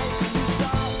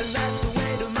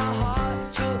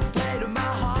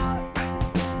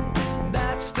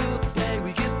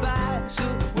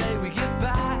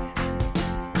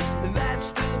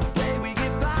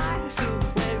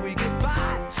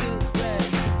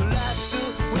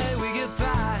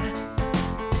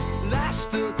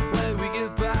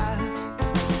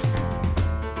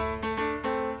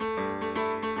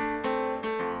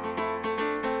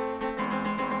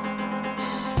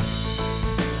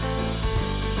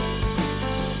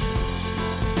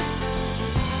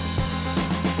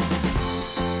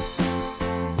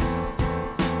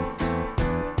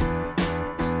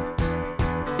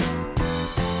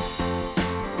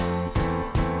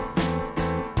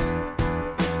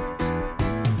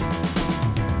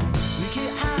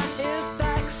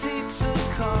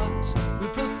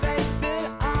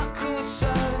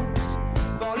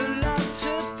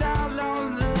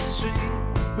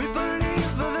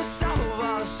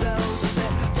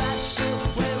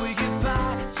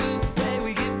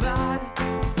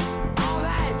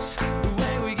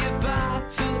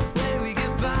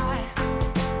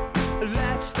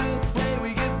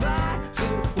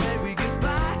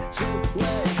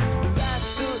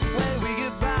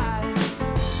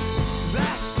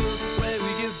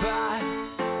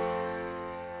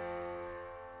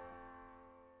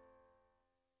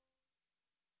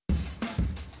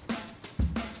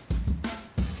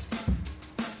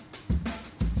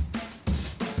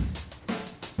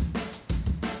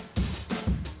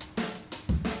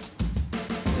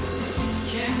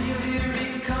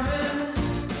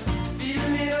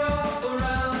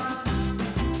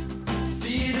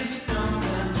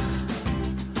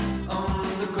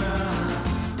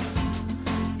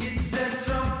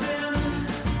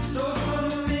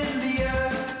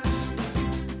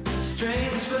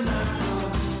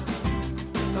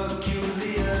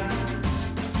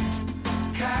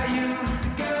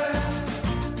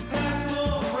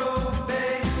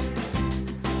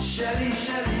Shelly,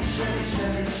 Shelly, Shelly,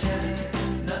 Shelly, Shelly,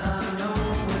 now I know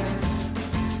where.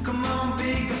 Come on,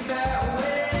 big fat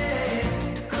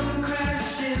wave, come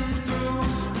crashing through,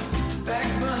 back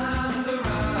behind the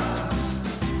rocks,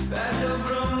 battle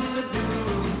from the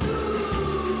dunes.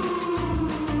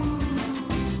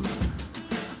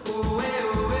 Oh, way,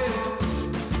 oh, way, oh.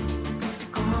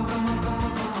 Come on, come on, come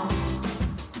on, come on.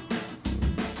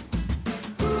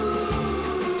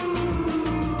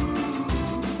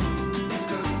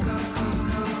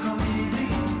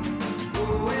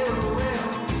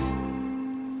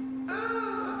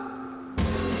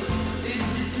 Did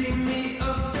you see me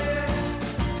up there,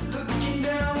 looking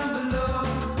down below?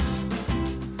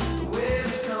 The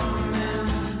waves coming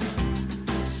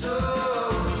so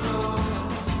slow,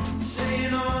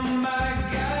 saying, oh my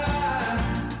God,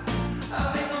 I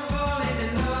think I'm falling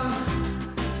in love.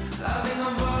 I think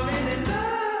I'm falling in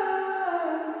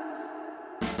love.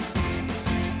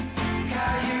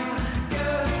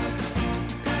 Cayugas,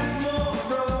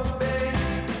 Passmore Bay,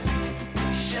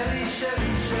 Shelly,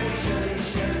 Shelly, Shelly, Shelly,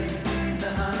 Shelly,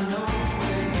 now I know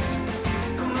where.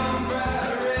 Come on,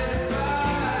 bright red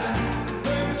fire,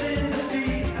 birds in the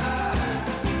feet high,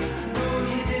 no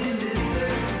hidden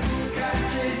deserts, got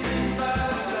chasing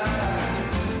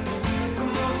fireflies.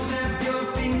 Come on, snap your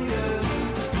fingers,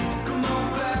 come on,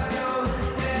 clap your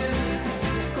hands,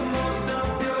 come on,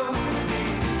 stomp your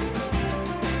feet,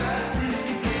 fast as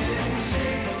you can.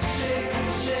 Shake, shake,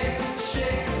 shake,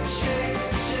 shake, shake,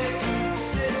 shake.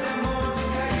 C'est d'amour de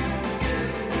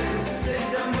caillou, c'est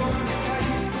d'amour de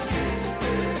caillou,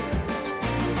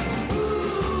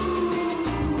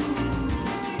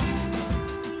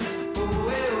 oh,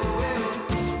 ouais, oh, ouais, oh.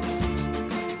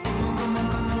 Come on, come on,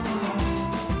 come on, come on.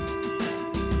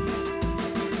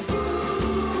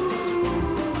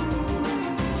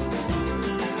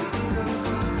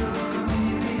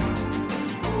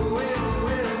 Oh, ouais, oh,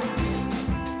 ouais,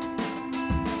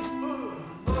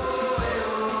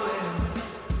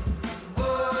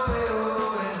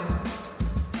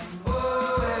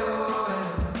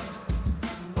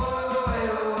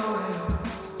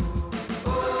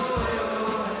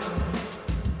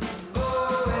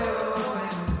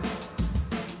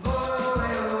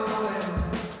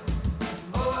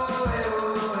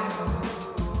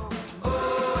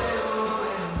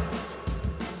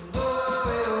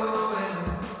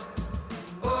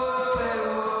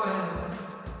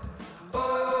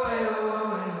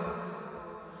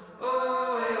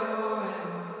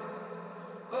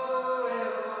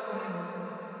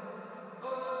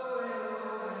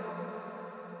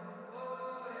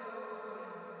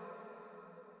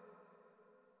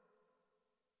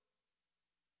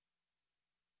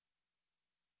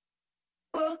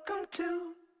 welcome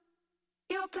to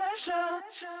your pleasure.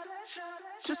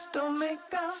 Just don't make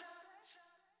a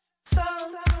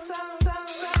sound.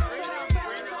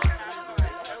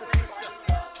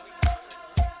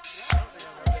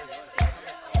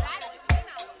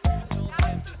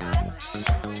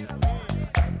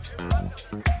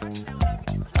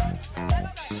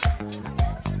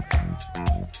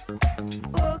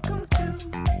 Welcome to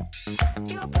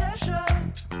your pleasure.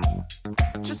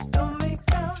 Just don't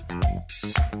make a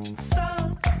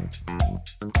sound.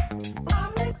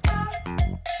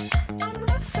 I'm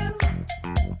laughing.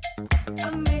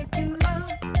 I'm making a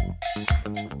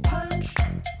punch.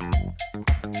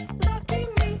 Lucky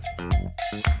me.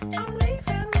 I'm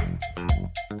leaving.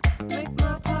 Make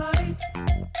my party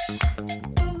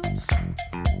boots.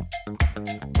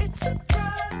 It's a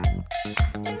drug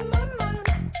in my mind.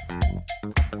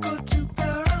 Go to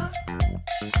paradise.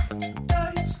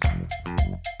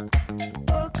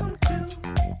 Welcome to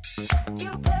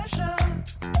your pleasure.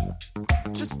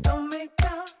 Just don't make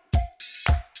a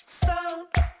sound.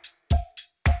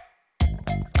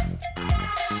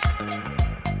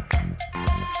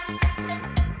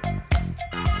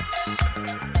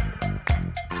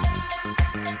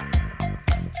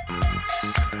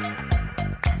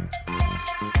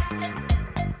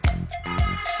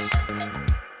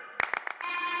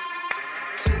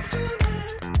 Kids doing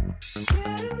it,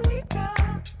 getting weaker,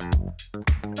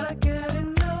 not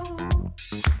getting nowhere.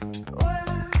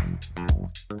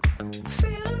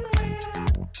 Feeling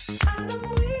weird, and I'm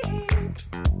weak.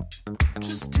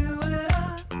 Just do it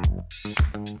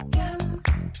again.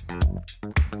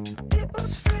 It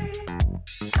was free,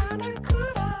 and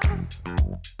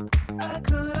I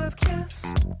could have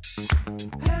kissed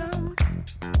him.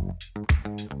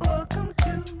 Welcome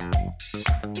to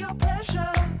your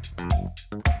pleasure.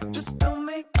 Just don't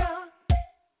make a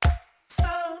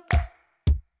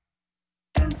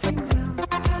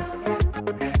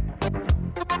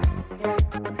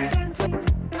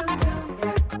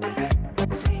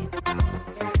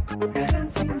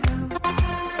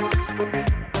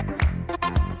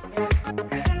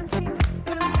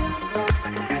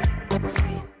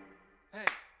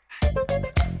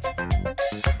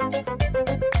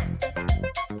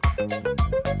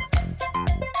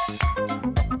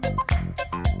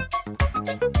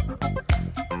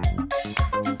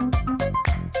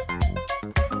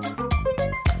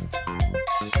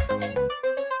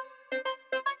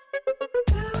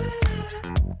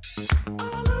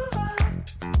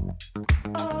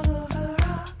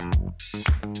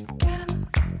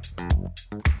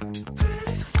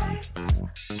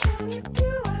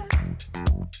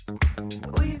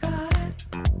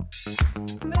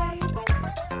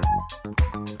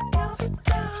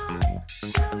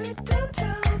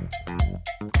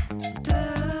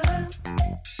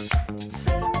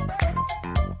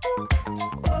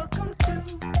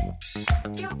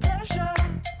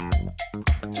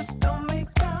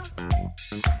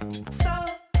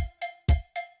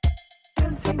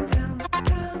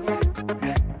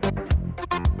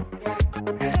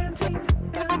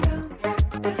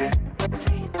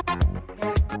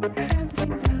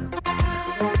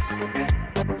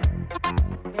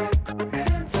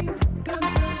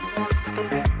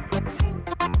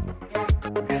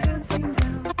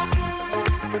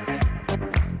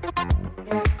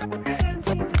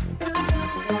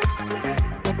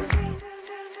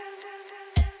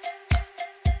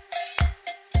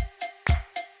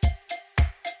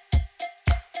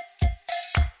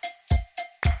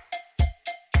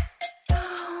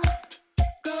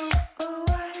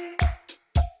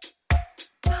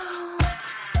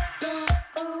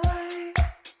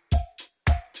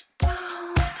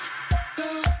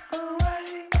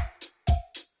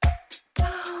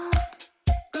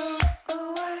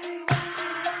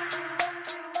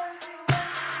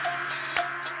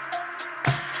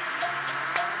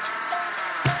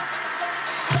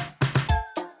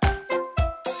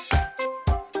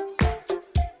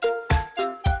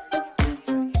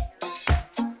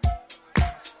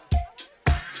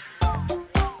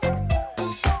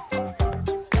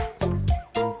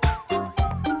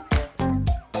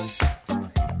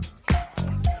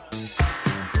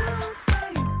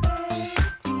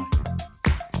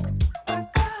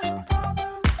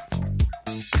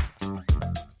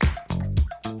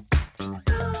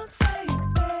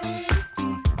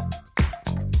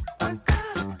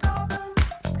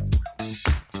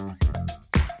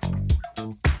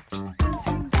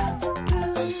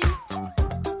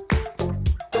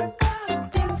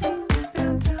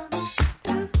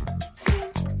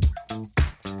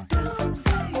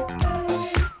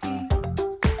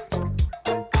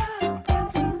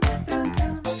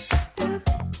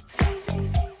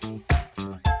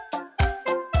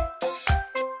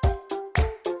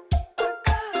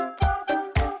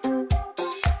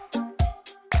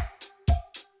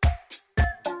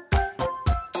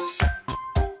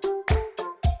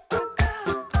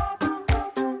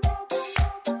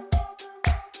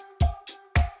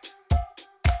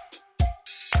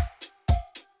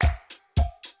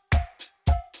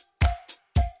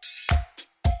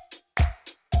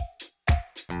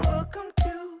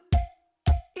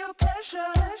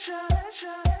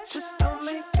Just don't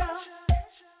make out.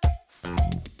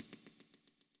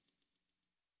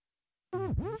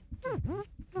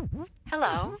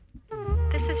 Hello,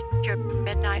 this is your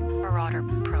Midnight Marauder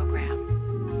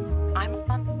program. I'm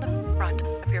on the front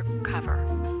of your cover.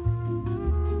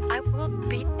 I will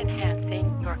be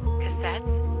enhancing your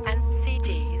cassettes and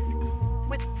CDs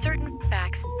with certain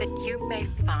facts that you may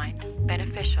find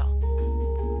beneficial.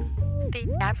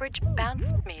 The average bounce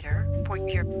meter for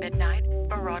your Midnight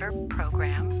Marauder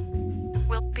program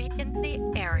will be in the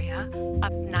area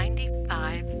of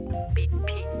 95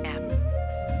 BPM.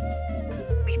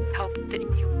 We hope that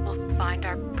you will find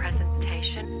our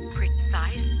presentation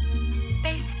precise,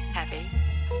 bass heavy,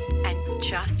 and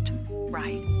just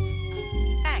right.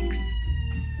 Thanks.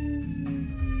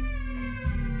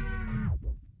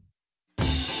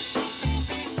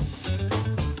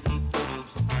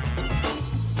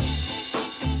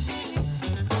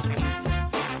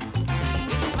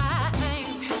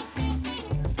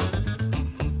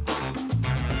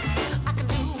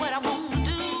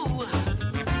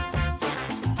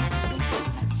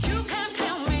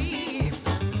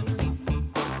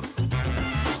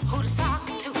 Who to talk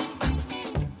to?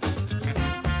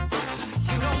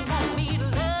 You don't want me.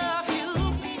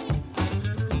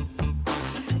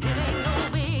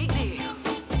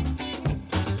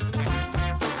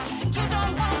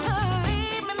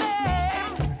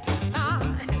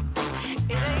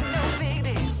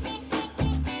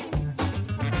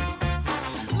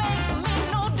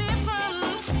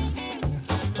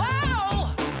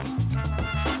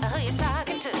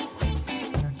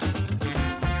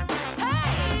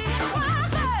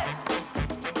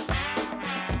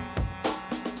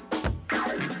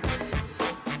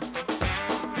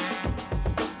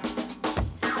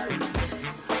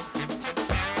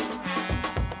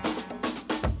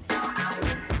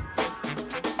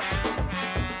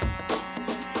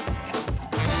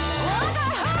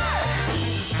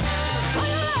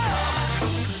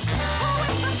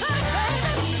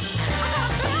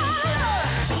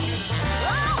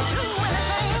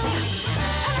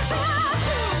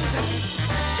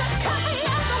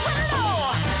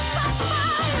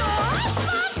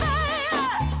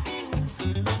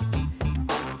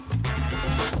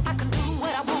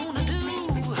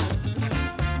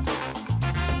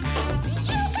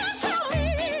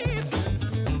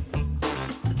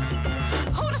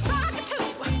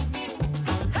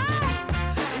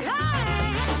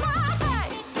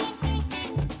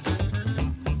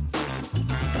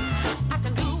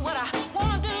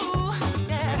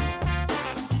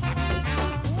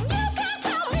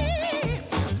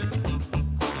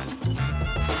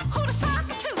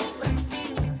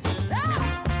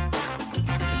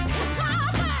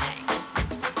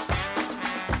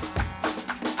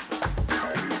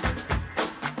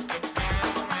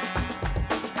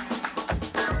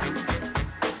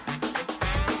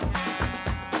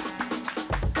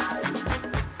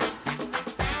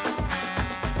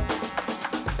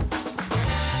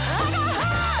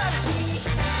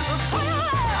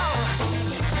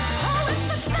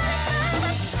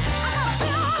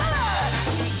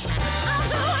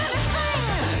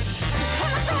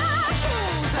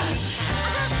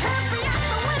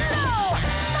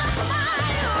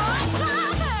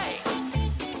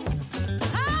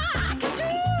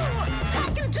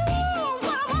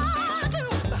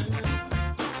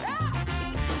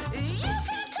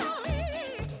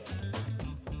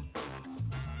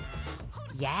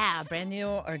 Yeah, brand new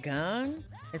Orgone.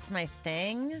 It's my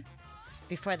thing.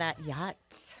 Before that,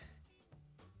 Yacht,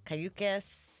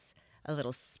 Cayucas, A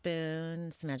Little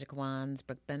Spoon, Some Magic Wands,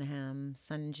 Brooke Benham,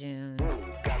 Sun June.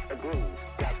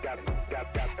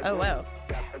 Oh, whoa.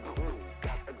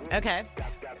 Okay.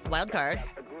 Wild card.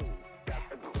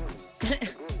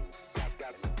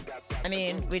 I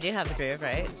mean, we do have the groove,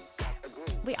 right?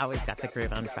 We always got the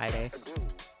groove on Friday.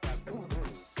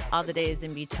 All the days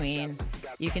in between.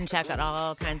 You can check out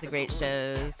all kinds of great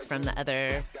shows from the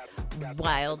other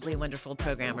wildly wonderful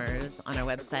programmers on our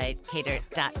website,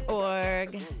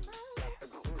 kdirt.org.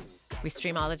 We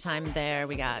stream all the time there.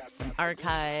 We got some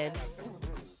archives,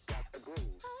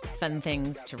 fun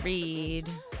things to read.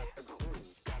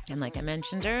 And like I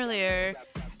mentioned earlier,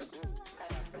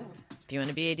 if you want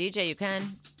to be a DJ, you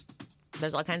can.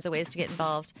 There's all kinds of ways to get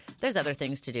involved. There's other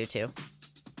things to do, too.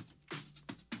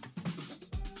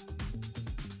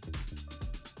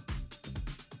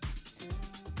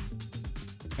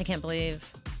 I can't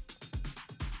believe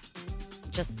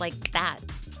just like that,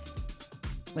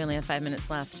 we only have 5 minutes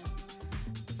left.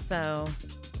 So,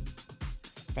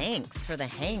 thanks for the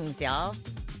hangs, y'all.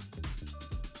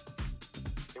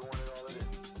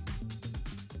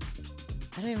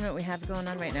 I don't even know what we have going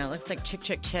on right now. It looks like Chick,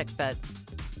 Chick, Chick, but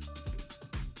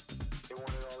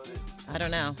I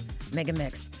don't know. Mega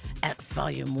Mix X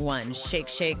Volume 1. Shake,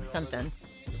 shake, something.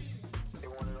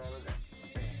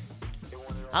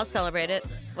 I'll celebrate it.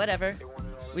 Whatever.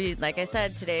 Like I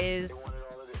said, today's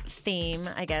theme,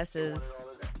 I guess, is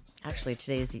actually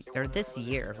this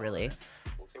year, really,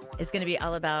 is going to be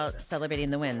all about celebrating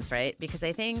the wins, right? Because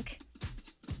I think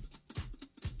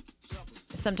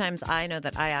sometimes I know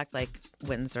that I act like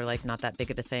wins are like not that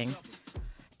big of a thing.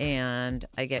 And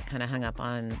I get kind of hung up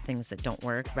on things that don't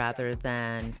work rather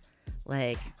than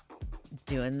like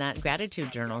doing that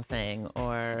gratitude journal thing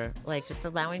or like just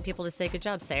allowing people to say good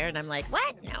job, Sarah. And I'm like,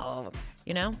 what? No.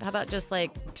 You know, how about just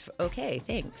like, okay,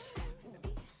 thanks.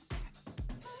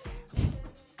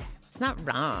 It's not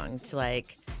wrong to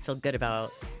like feel good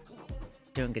about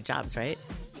doing good jobs, right?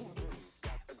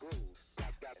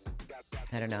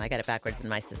 I don't know. I got it backwards in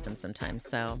my system sometimes.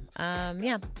 So,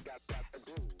 yeah.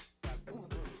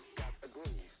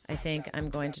 I think I'm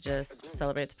going to just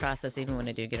celebrate the process even when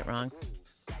I do get it wrong.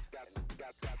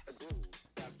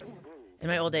 In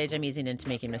my old age, I'm easing into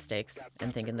making mistakes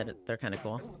and thinking that they're kind of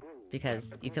cool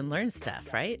because you can learn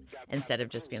stuff, right? Instead of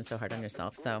just being so hard on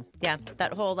yourself. So, yeah,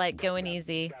 that whole like going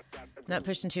easy, not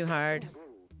pushing too hard,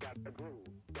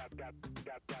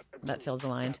 that feels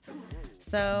aligned.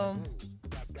 So,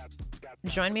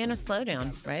 join me in a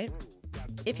slowdown, right?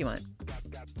 If you want.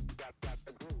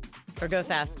 Or go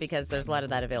fast because there's a lot of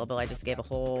that available. I just gave a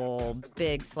whole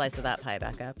big slice of that pie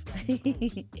back up.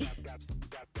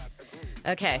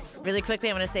 Okay, really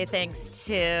quickly, I want to say thanks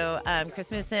to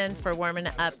Chris Mooson for warming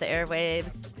up the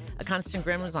airwaves. A Constant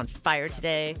Grin was on fire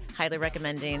today. Highly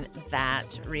recommending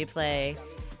that replay.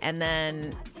 And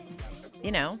then,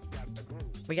 you know,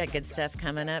 we got good stuff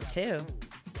coming up, too.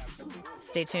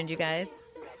 Stay tuned, you guys.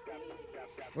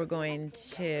 I'm going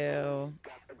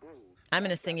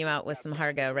to sing you out with some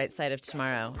Hargo, Right Side of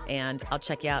Tomorrow. And I'll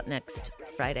check you out next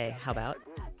Friday. How about?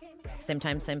 Same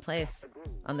time, same place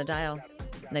on the dial.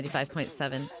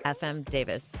 95.7 FM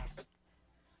Davis.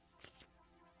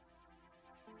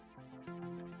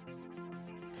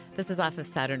 This is off of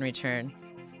Saturn Return.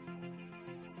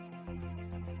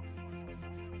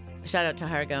 Shout out to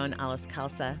Hargo and Alice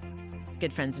Kalsa,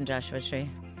 good friends in Joshua Tree.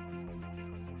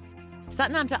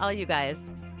 Satnam to all you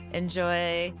guys.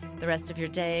 Enjoy the rest of your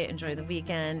day. Enjoy the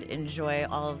weekend. Enjoy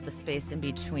all of the space in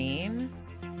between.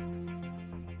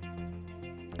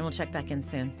 And we'll check back in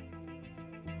soon.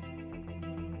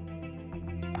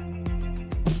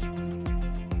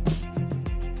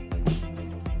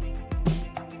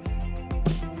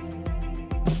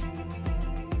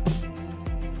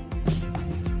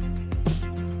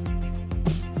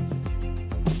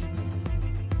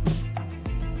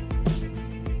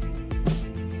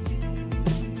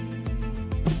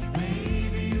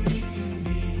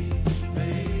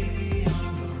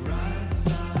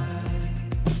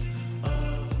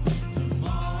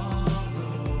 Tomorrow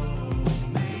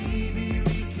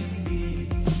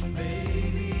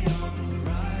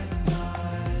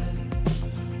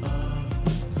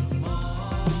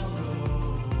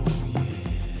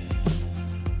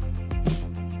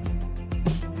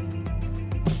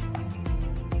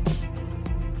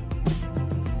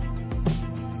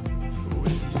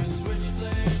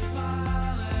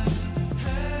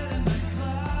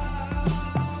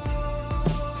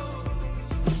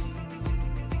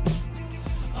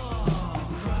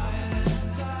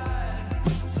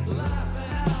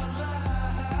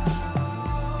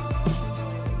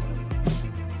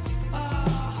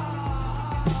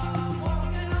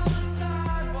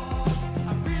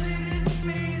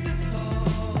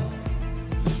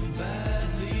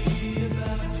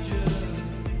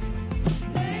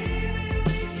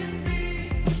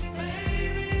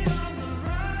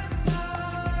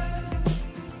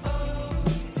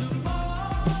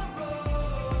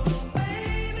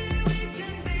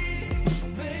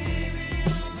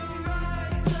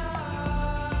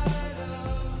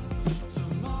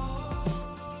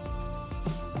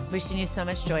Wishing you so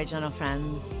much joy, gentle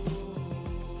friends.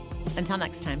 Until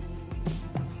next time.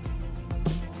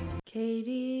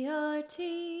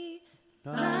 KDRT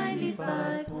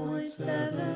 95.7